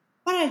like,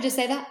 why did I just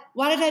say that?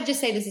 Why did I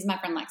just say this is my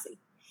friend Lexi?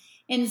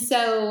 And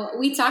so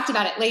we talked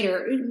about it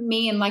later,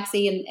 me and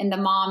Lexi and the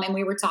mom, and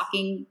we were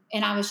talking,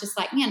 and I was just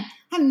like, man,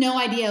 I have no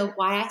idea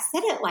why I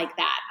said it like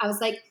that. I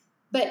was like,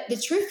 but the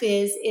truth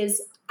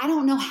is I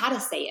don't know how to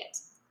say it,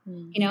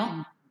 you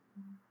know?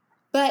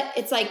 But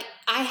it's like,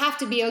 I have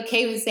to be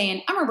okay with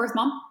saying, I'm her birth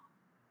mom.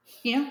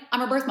 You know, I'm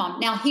her birth mom.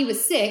 Now he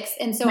was 6.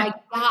 And so I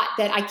got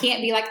that I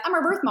can't be like, I'm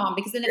her birth mom,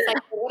 because then it's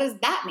like, well, what does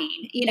that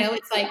mean? You know,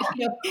 it's like,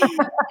 you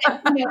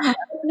know,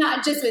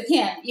 not just with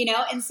him, you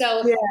know? And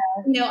so, you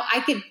know,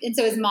 and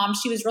so his mom,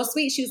 she was real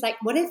sweet. She was like,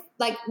 what if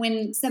like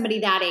when somebody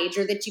that age,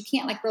 or that you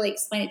can't like really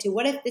explain it to,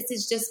 what if this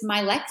is just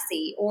my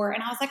Lexi?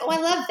 And I was like, oh, I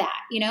love that,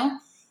 you know?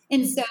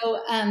 And so,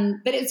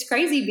 but it's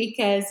crazy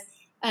because,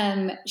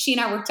 she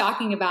and I were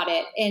talking about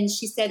it, and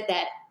she said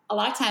that a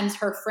lot of times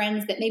her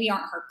friends that maybe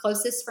aren't her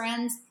closest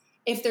friends,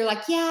 if they're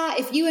like, yeah,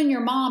 if you and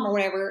your mom or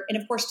whatever,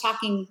 and of course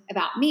talking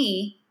about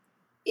me,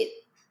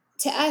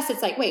 to us,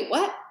 it's like, wait,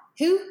 what?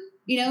 Who?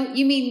 You know,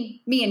 you mean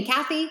me and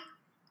Kathy?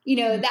 You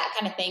know, that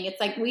kind of thing. It's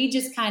like, we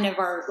just kind of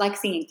are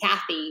Lexi and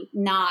Kathy,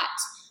 not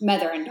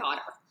mother and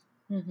daughter.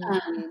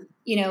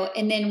 You know,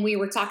 and then we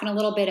were talking a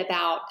little bit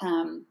about,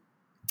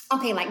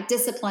 okay, like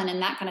discipline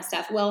and that kind of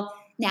stuff. Well,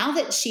 now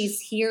that she's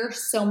here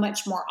so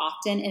much more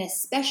often, and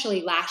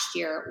especially last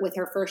year with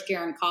her first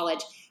year in college,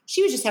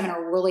 she was just having a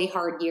really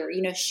hard year.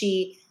 You know,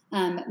 she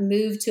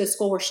moved to a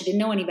school where she didn't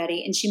know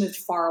anybody, and she moved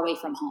far away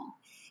from home.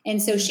 And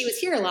so she was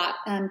here a lot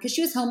because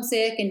she was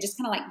homesick and just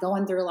kind of like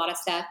going through a lot of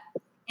stuff.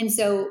 And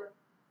so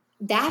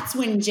that's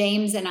when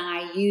James and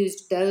I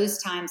used those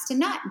times to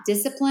not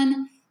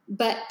discipline,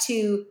 but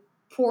to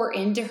pour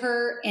into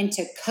her and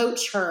to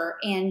coach her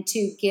and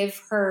to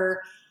give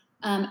her,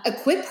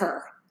 equip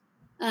her.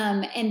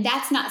 And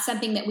that's not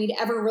something that we'd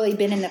ever really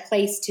been in the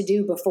place to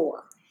do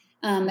before.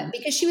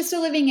 Because she was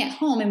still living at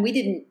home and we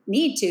didn't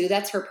need to.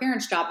 That's her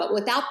parents' job. But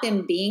without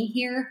them being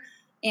here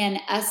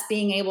and us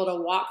being able to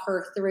walk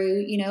her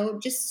through, you know,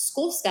 just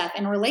school stuff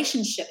and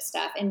relationship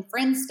stuff and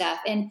friend stuff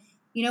and,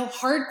 you know,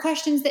 hard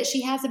questions that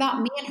she has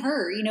about me and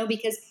her, you know,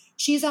 because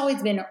she's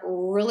always been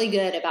really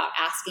good about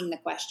asking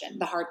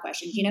the hard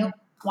questions, you know.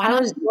 I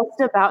was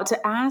just about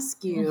to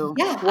ask you.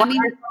 Yeah. What are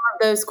some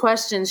of those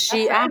questions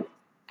she asked?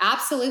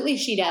 Absolutely,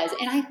 she does.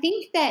 And I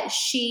think that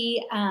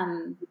she,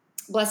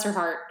 bless her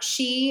heart,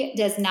 she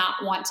does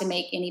not want to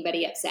make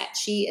anybody upset.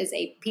 She is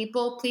a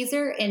people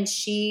pleaser, and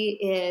she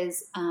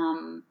is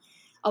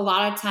a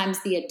lot of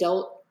times the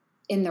adult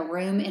in the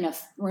room, in a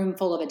room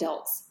full of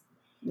adults.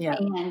 Yeah.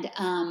 And,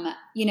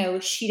 you know,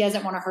 she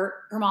doesn't want to hurt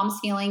her mom's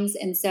feelings.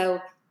 And so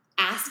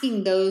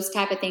asking those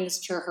type of things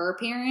to her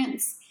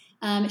parents,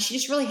 she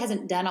just really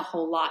hasn't done a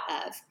whole lot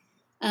of.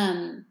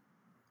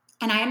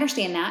 And I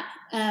understand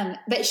that.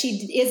 But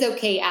she is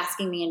okay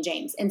asking me and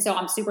James. And so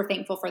I'm super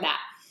thankful for that.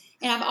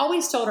 And I've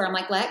always told her, I'm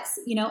like, Lex,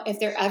 you know, if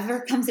there ever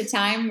comes a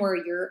time where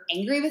you're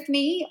angry with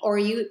me or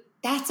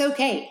that's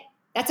okay.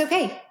 That's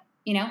okay.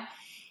 You know?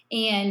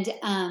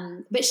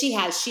 And, but she's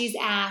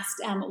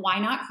asked, why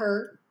not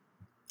her?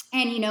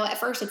 And, you know, at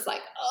first it's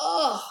like,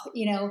 oh,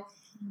 you know,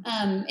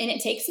 And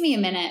it takes me a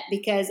minute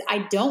because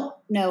I don't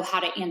know how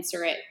to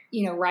answer it,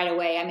 right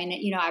away. I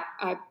mean,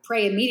 I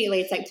pray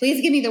immediately. It's like,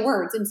 please give me the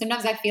words. And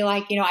sometimes I feel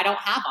like, I don't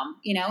have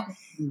them,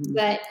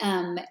 but,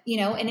 and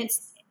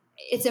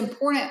it's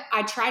important.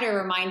 I try to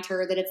remind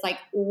her that it's like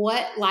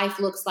what life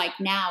looks like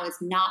now is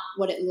not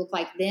what it looked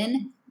like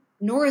then,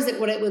 nor is it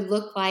what it would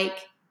look like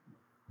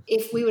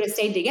if we would have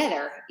stayed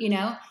together,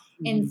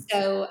 And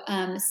so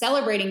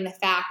celebrating the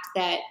fact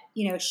that,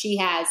 she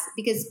has,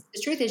 because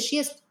the truth is she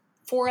has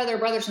 4 other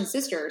brothers and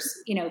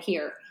sisters,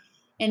 here.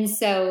 And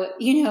so,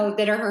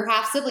 that are her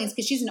half siblings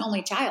because she's an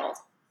only child.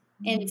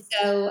 And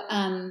so,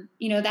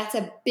 that's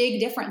a big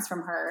difference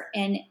from her.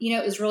 And,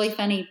 it was really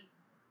funny.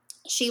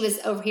 She was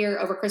over here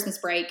over Christmas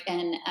break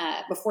and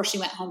before she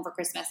went home for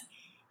Christmas.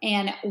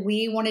 And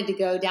we wanted to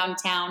go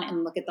downtown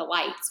and look at the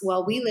lights.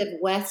 Well, we live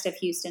west of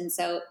Houston.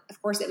 So,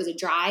 of course, it was a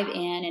drive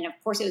in. And, of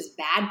course, it was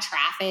bad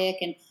traffic.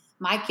 And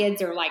my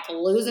kids are like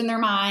losing their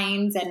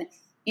minds. And,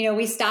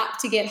 we stopped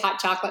to get hot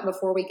chocolate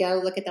before we go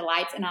look at the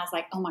lights. And I was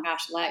like, oh, my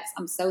gosh, Lex,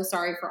 I'm so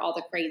sorry for all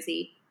the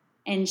crazy.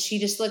 And she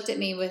just looked at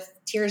me with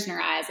tears in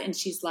her eyes. And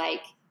she's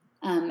like,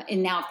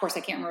 and now, of course,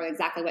 I can't remember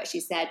exactly what she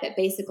said. But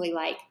basically,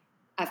 like,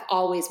 I've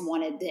always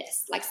wanted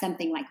this, like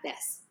something like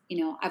this.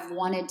 I've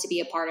wanted to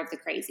be a part of the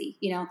crazy,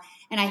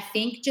 and I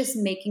think just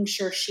making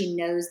sure she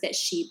knows that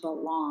she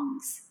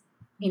belongs,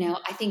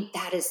 I think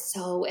that is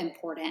so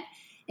important.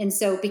 And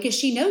so, because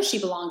she knows she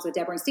belongs with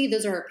Deborah and Steve,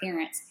 those are her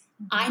parents.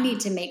 I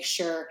need to make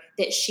sure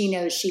that she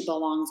knows she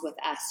belongs with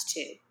us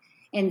too.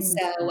 And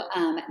so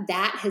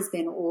that has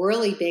been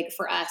really big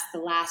for us the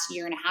last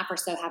year and a half or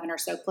so, having her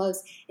so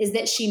close, is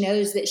that she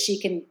knows that she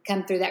can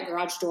come through that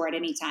garage door at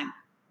any time.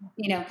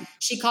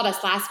 She called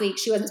us last week.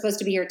 She wasn't supposed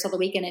to be here till the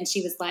weekend. And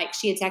she was like,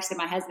 she had texted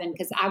my husband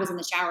because I was in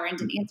the shower and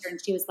didn't answer. And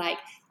she was like,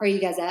 are you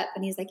guys up?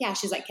 And he's like, yeah.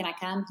 She's like, can I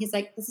come? He's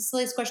like, this is the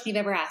silliest question you've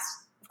ever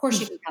asked. Of course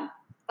you can come.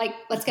 Like,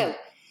 let's go.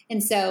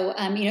 And so,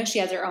 she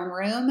has her own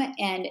room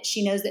and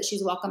she knows that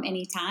she's welcome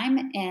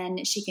anytime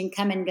and she can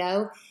come and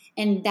go.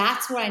 And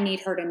that's what I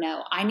need her to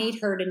know. I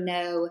need her to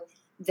know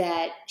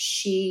that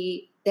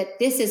that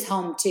this is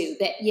home too,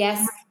 that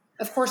yes,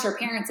 of course her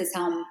parents is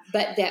home,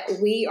 but that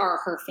we are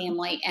her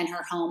family and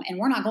her home and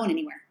we're not going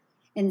anywhere.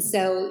 And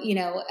so,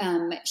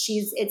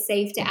 it's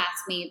safe to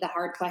ask me the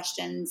hard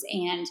questions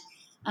and,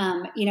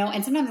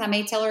 and sometimes I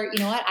may tell her, you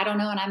know what, I don't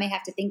know. And I may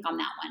have to think on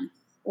that one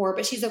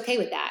but she's okay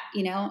with that,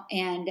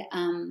 and,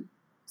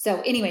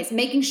 so anyways,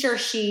 making sure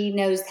she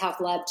knows how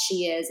loved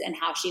she is and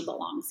how she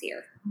belongs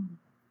here.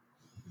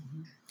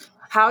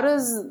 How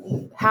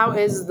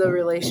is the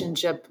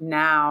relationship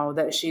now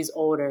that she's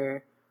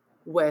older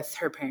with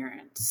her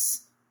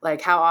parents?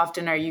 Like, how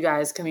often are you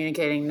guys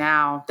communicating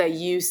now that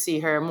you see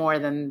her more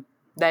than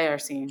they are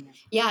seeing her?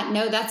 Yeah,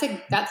 no,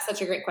 that's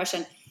such a great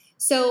question.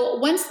 So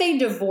once they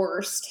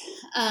divorced,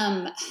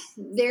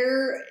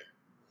 there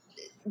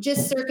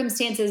just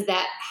circumstances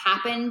that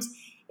happened.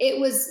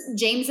 It was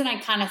James and I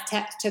kind of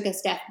took a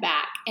step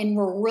back and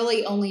were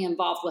really only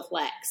involved with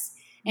Lex.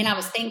 And I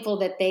was thankful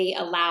that they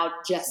allowed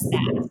just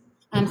that.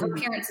 Her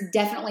parents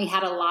definitely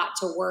had a lot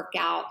to work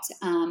out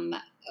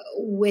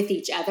with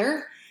each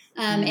other.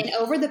 And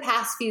over the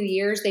past few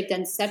years, they've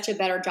done such a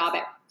better job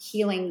at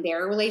healing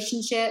their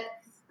relationship.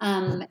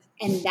 And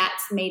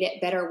that's made it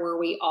better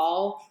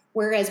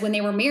whereas when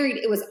they were married,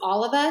 it was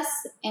all of us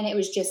and it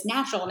was just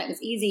natural and it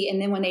was easy.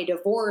 And then when they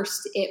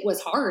divorced, it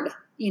was hard,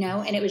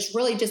 and it was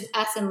really just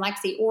us and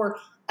Lexi or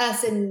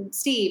us and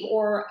Steve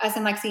or us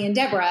and Lexi and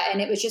Deborah.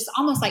 And it was just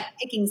almost like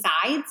picking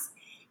sides.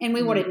 And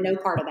we wanted no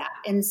part of that.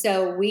 And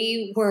so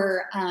we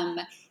were,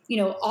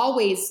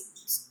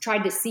 always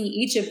tried to see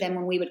each of them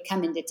when we would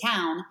come into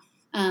town.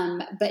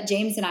 But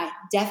James and I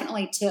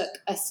definitely took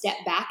a step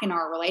back in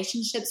our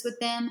relationships with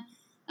them.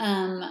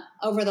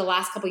 Over the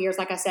last couple of years,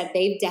 like I said,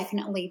 they've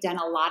definitely done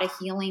a lot of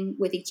healing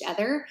with each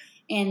other.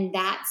 And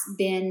that's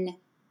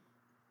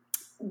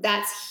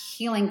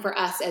healing for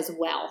us as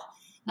well.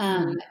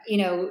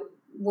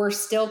 We're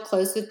still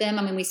close with them.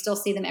 I mean, we still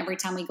see them every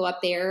time we go up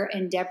there,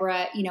 and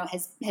Deborah,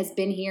 has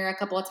been here a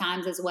couple of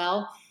times as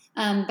well.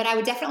 But I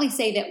would definitely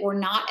say that we're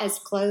not as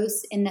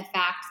close in the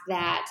fact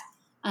that,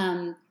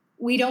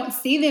 we don't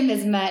see them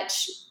as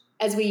much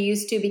as we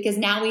used to because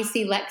now we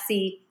see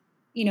Lexi,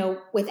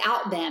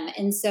 without them.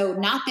 And so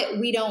not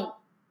that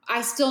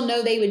I still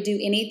know they would do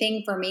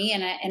anything for me.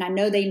 And I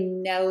know they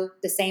know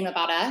the same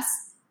about us.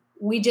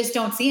 We just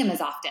don't see them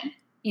as often,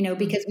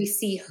 because we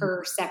see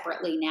her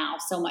separately now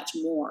so much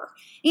more.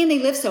 And they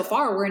live so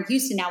far. We're in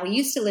Houston now. We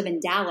used to live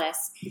in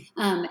Dallas.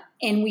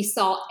 And we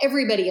saw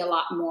everybody a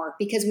lot more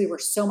because we were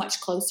so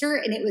much closer.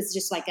 And it was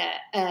just like a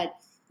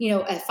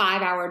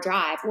 5-hour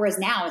drive. Whereas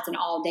now it's an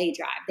all-day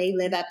drive. They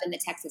live up in the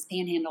Texas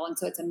Panhandle. And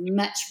so it's a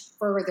much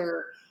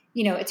further,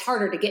 it's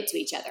harder to get to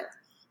each other.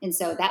 And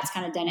so that's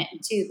kind of done it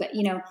too. But,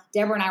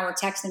 Deborah and I were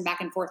texting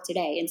back and forth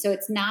today. And so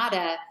it's not,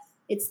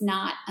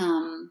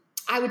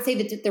 I would say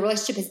that the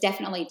relationship has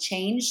definitely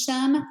changed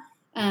some,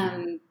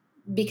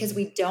 because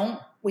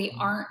we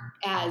aren't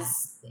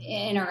as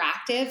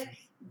interactive,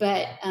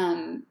 but,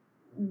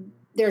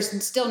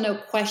 there's still no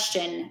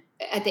question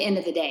at the end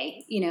of the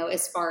day,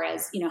 as far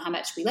as, how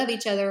much we love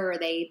each other or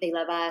they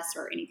love us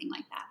or anything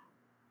like that.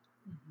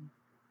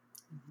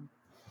 Mm-hmm.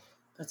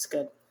 That's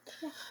good.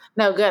 Yeah.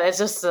 No, good. It's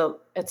just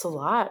it's a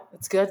lot.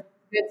 It's good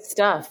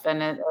stuff.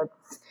 And it's,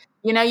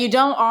 you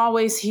don't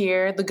always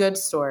hear the good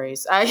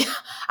stories. I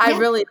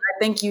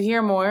think you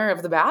hear more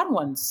of the bad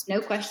ones.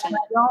 No question. And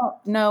I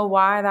don't know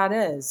why that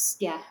is.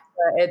 Yeah.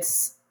 But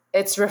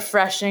it's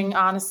refreshing,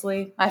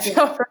 honestly. I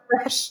feel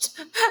refreshed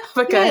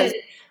because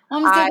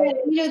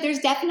there's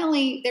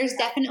definitely,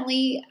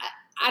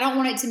 I don't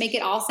want it to make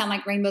it all sound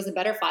like rainbows and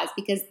butterflies,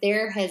 because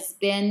there has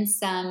been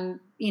some,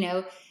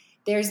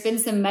 there's been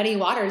some muddy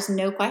waters,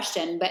 no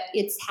question, but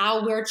it's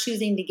how we're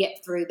choosing to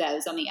get through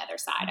those on the other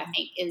side, I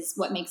think, is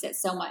what makes it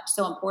so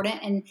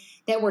important, and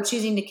that we're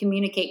choosing to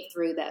communicate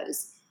through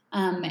those.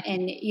 And,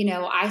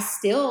 I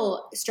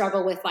still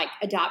struggle with like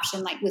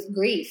adoption, like with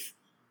grief,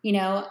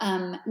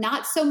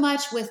 not so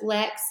much with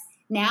Lex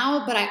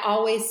now, but I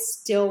always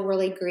still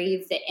really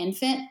grieve the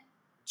infant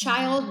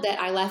child that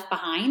I left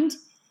behind.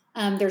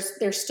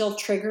 There's still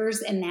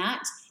triggers in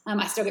that.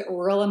 I still get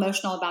real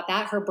emotional about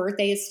that. Her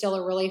birthday is still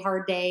a really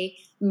hard day.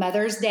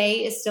 Mother's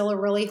Day is still a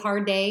really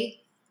hard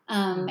day.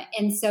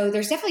 And so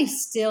there's definitely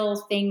still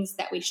things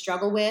that we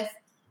struggle with.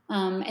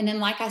 And then,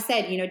 like I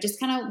said, just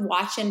kind of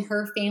watching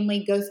her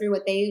family go through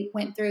what they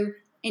went through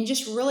and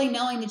just really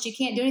knowing that you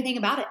can't do anything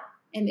about it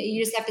and that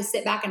you just have to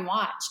sit back and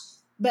watch.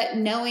 But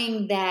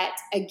knowing that,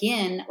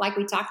 again, like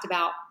we talked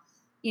about,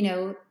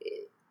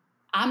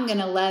 I'm going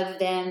to love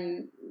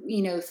them,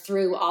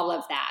 through all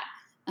of that.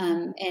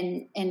 And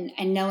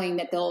knowing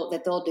that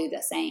they'll do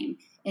the same.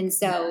 And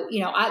so,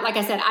 like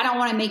I said, I don't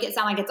want to make it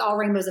sound like it's all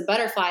rainbows and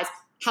butterflies.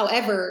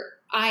 However,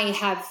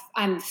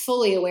 I'm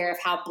fully aware of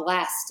how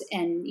blessed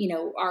and,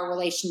 our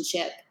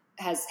relationship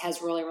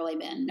has really, really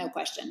been, no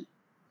question.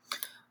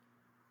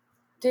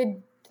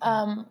 Did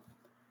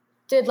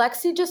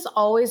Lexi just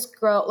always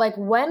grow? Like,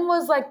 when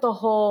was like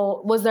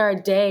was there a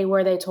day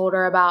where they told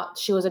her about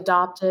she was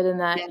adopted and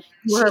that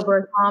you were her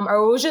birth mom, or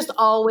it was just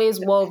always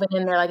woven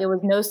in there? Like, it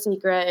was no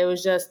secret. It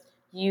was just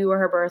you were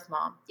her birth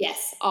mom.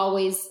 Yes.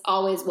 Always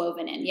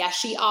woven in. Yeah.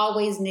 She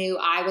always knew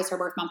I was her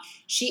birth mom.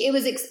 It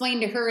was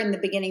explained to her in the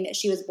beginning that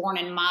she was born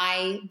in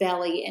my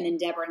belly and in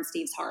Deborah and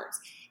Steve's hearts.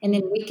 And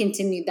then we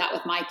continued that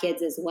with my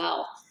kids as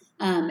well.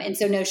 And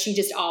so no, she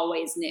just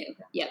always knew.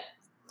 Yep.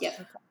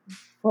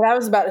 What I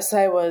was about to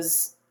say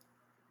was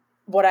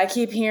what I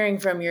keep hearing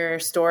from your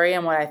story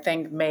and what I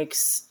think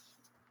makes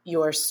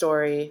your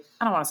story,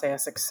 I don't want to say a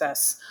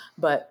success,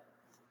 but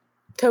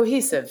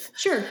cohesive.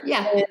 Sure,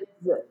 yeah.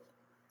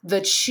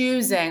 The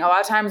choosing, a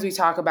lot of times we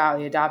talk about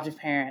the adoptive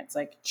parents,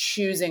 like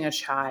choosing a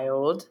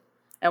child,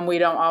 and we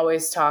don't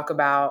always talk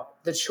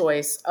about the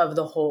choice of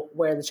the whole,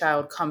 where the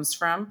child comes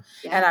from.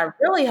 Yeah. And I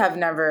really have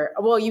never,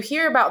 you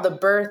hear about the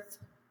birth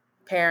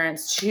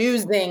parents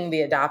choosing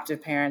the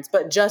adoptive parents,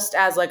 but just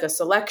as like a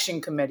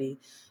selection committee,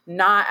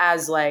 not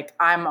as like,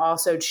 I'm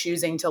also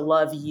choosing to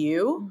love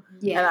you.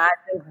 Yeah. And I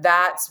think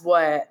that's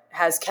what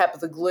has kept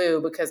the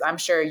glue, because I'm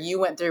sure you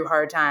went through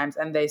hard times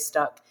and they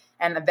stuck,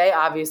 and they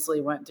obviously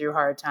went through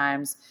hard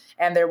times.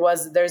 And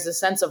there's a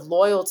sense of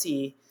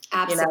loyalty.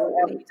 Absolutely.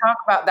 And we talk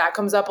about that,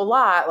 comes up a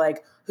lot.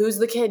 Like, who's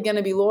the kid going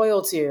to be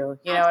loyal to?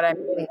 You know what I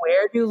mean?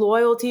 Where do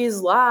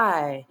loyalties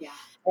lie? Yeah.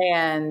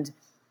 And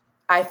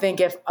I think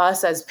if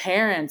us as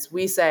parents,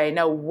 we say,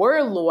 no,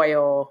 we're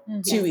loyal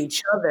to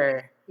each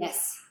other.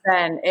 Yes.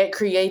 Then it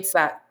creates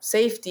that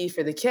safety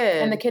for the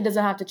kid. And the kid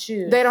doesn't have to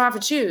choose. They don't have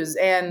to choose.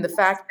 And the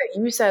fact that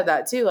you said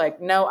that too,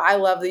 like, no, I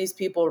love these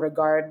people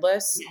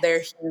regardless. Yes. They're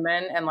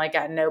human. And like,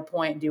 at no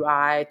point do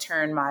I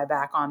turn my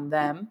back on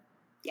them.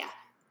 Yeah.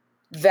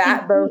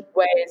 That both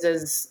ways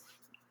is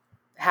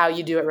how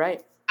you do it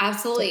right.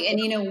 Absolutely. And,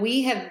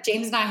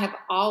 James and I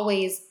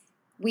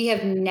we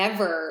have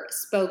never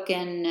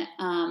spoken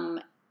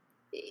in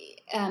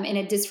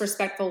a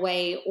disrespectful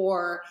way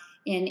or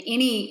in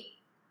any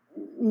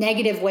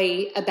negative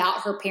way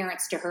about her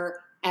parents to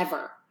her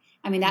ever.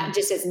 I mean, that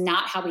just is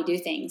not how we do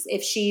things.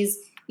 If she's,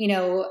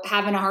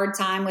 having a hard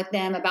time with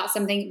them about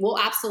something, we'll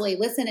absolutely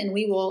listen and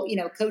we will,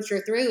 coach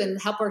her through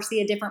and help her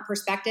see a different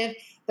perspective,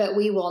 but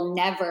we will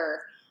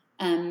never,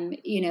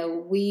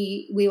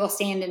 we will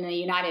stand in a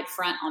united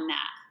front on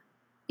that.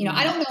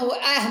 I don't know.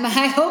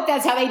 I hope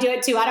that's how they do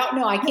it too. I don't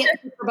know. I can't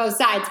speak for both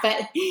sides, but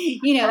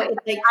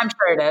it's like, I'm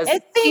sure it is.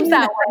 It seems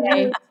that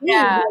way.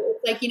 Yeah.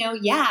 It's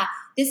like,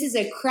 this is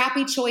a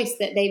crappy choice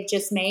that they've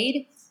just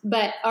made,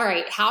 but all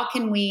right, how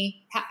can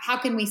we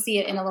see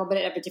it in a little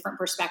bit of a different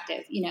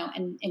perspective,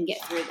 and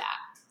get through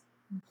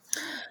that?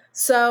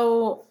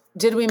 So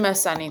did we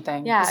miss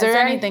anything? Yeah. Is there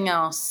anything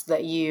else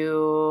that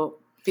you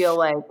feel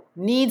like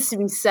needs to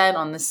be said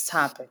on this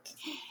topic?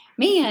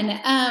 Man,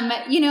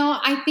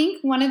 I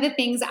think one of the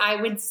things I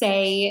would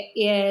say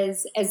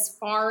is, as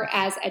far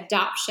as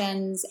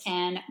adoptions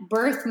and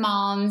birth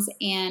moms,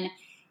 and,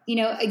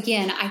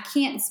 again, I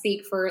can't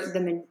speak for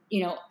them,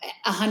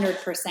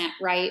 100%,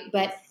 right?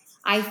 But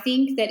I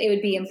think that it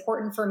would be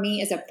important for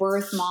me as a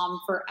birth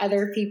mom, for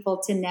other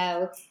people to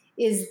know,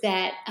 is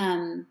that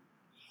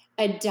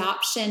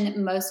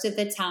adoption most of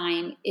the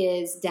time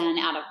is done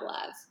out of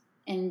love,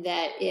 and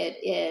that it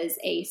is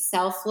a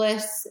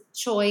selfless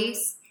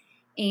choice.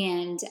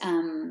 And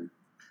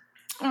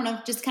I don't know,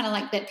 just kind of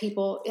like that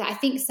people, I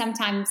think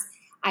sometimes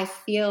I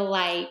feel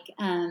like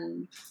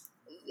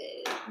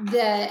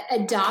the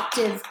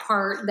adoptive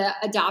part,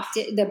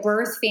 the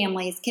birth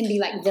families can be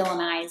like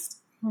villainized,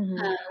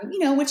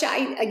 which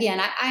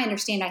I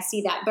understand, I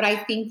see that, but I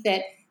think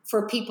that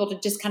for people to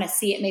just kind of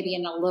see it maybe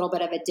in a little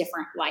bit of a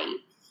different light,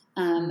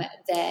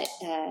 that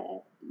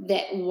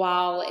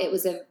while it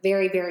was a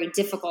very, very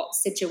difficult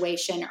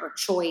situation or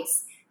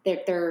choice,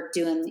 that they're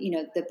doing,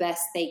 the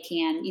best they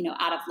can,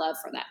 out of love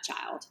for that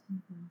child.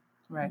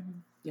 Right.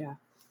 Yeah.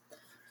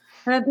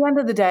 And at the end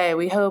of the day,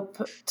 we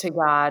hope to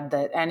God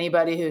that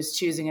anybody who's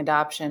choosing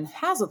adoption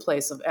has a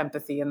place of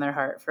empathy in their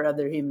heart for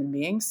other human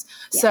beings.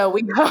 Yeah. So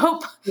we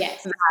hope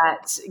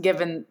that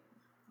given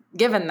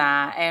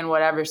that and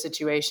whatever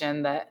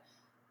situation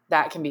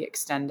that can be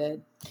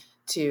extended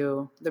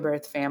to the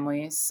birth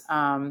families.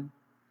 And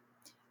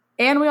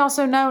we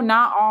also know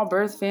not all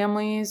birth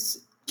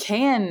families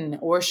can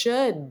or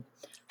should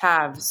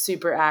have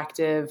super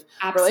active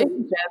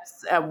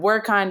relationships.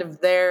 We're kind of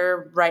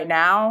there right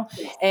now.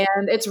 Yes.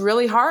 And it's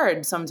really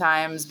hard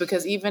sometimes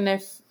because even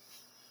if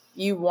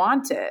you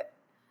want it,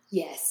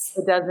 yes,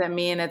 it doesn't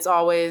mean it's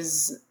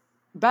always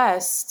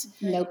best.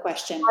 No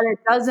question. But it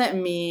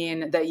doesn't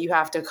mean that you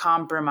have to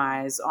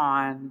compromise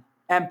on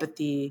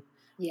empathy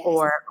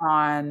or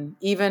on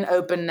even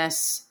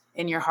openness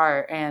in your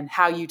heart and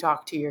how you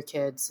talk to your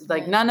kids.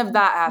 Like none of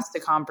that has to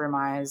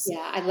compromise.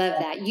 Yeah, I love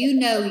that. You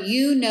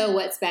know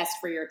what's best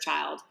for your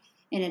child.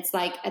 And it's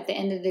like at the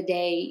end of the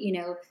day,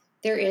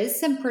 there is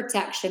some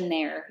protection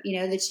there,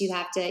 that you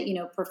have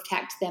to,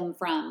 protect them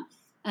from.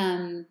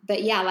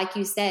 But yeah, like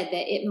you said,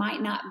 that it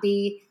might not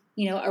be,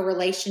 a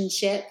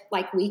relationship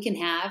like we can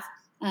have,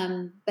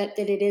 but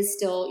that it is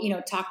still,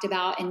 talked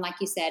about. And like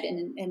you said,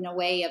 in a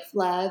way of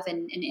love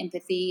and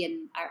empathy.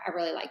 And I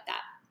really like that.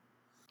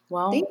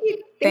 Well,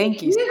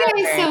 thank you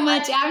guys so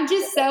much. I'm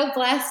just so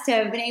blessed to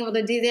have been able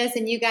to do this,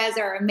 and you guys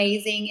are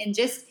amazing. And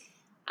just,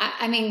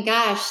 I mean,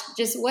 gosh,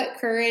 just what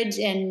courage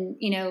and,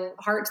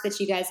 hearts that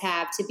you guys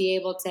have to be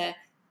able to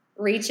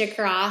reach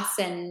across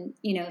and,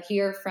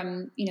 hear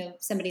from,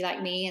 somebody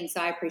like me. And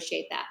so I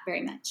appreciate that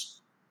very much.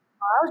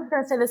 I was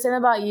going to say the same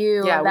about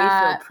you. Yeah, we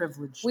feel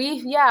privileged.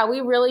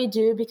 We really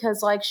do,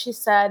 because like she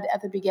said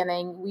at the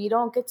beginning, we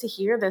don't get to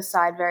hear this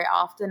side very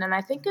often. And I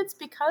think it's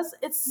because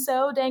it's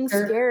so dang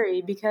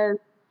scary, because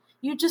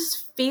you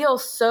just feel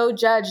so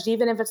judged,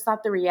 even if it's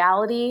not the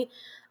reality.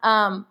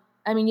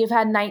 You've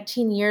had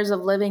 19 years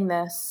of living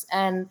this,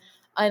 and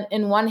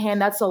in one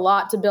hand, that's a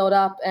lot to build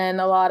up,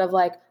 and a lot of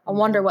like, I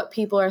wonder what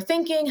people are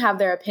thinking, have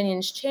their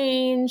opinions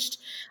changed?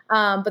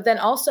 But then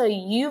also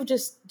you've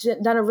just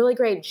done a really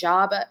great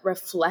job at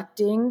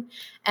reflecting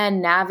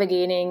and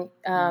navigating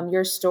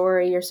your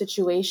story, your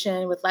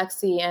situation with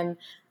Lexi. And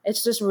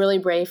it's just really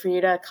brave for you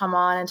to come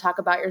on and talk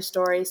about your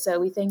story. So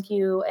we thank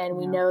you, and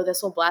we know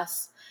this will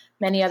bless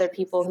many other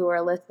people who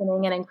are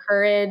listening and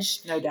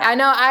encouraged. No doubt. I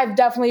know I've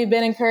definitely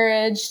been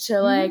encouraged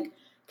to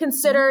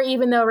consider,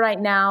 even though right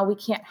now we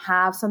can't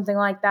have something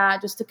like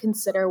that, just to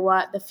consider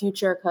what the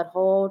future could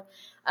hold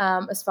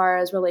as far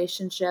as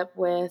relationship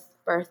with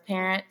birth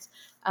parents.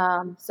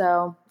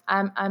 So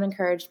I'm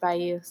encouraged by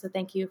you. So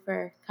thank you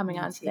for coming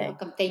on today. You're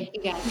welcome. Thank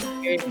you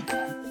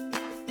guys.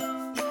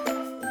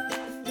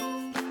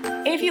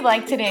 If you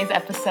liked today's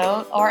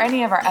episode or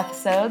any of our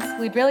episodes,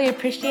 we'd really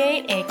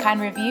appreciate a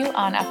kind review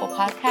on Apple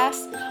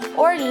Podcasts,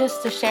 or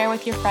just to share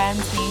with your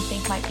friends who you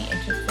think might be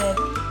interested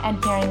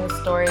in hearing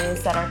the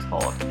stories that are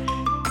told.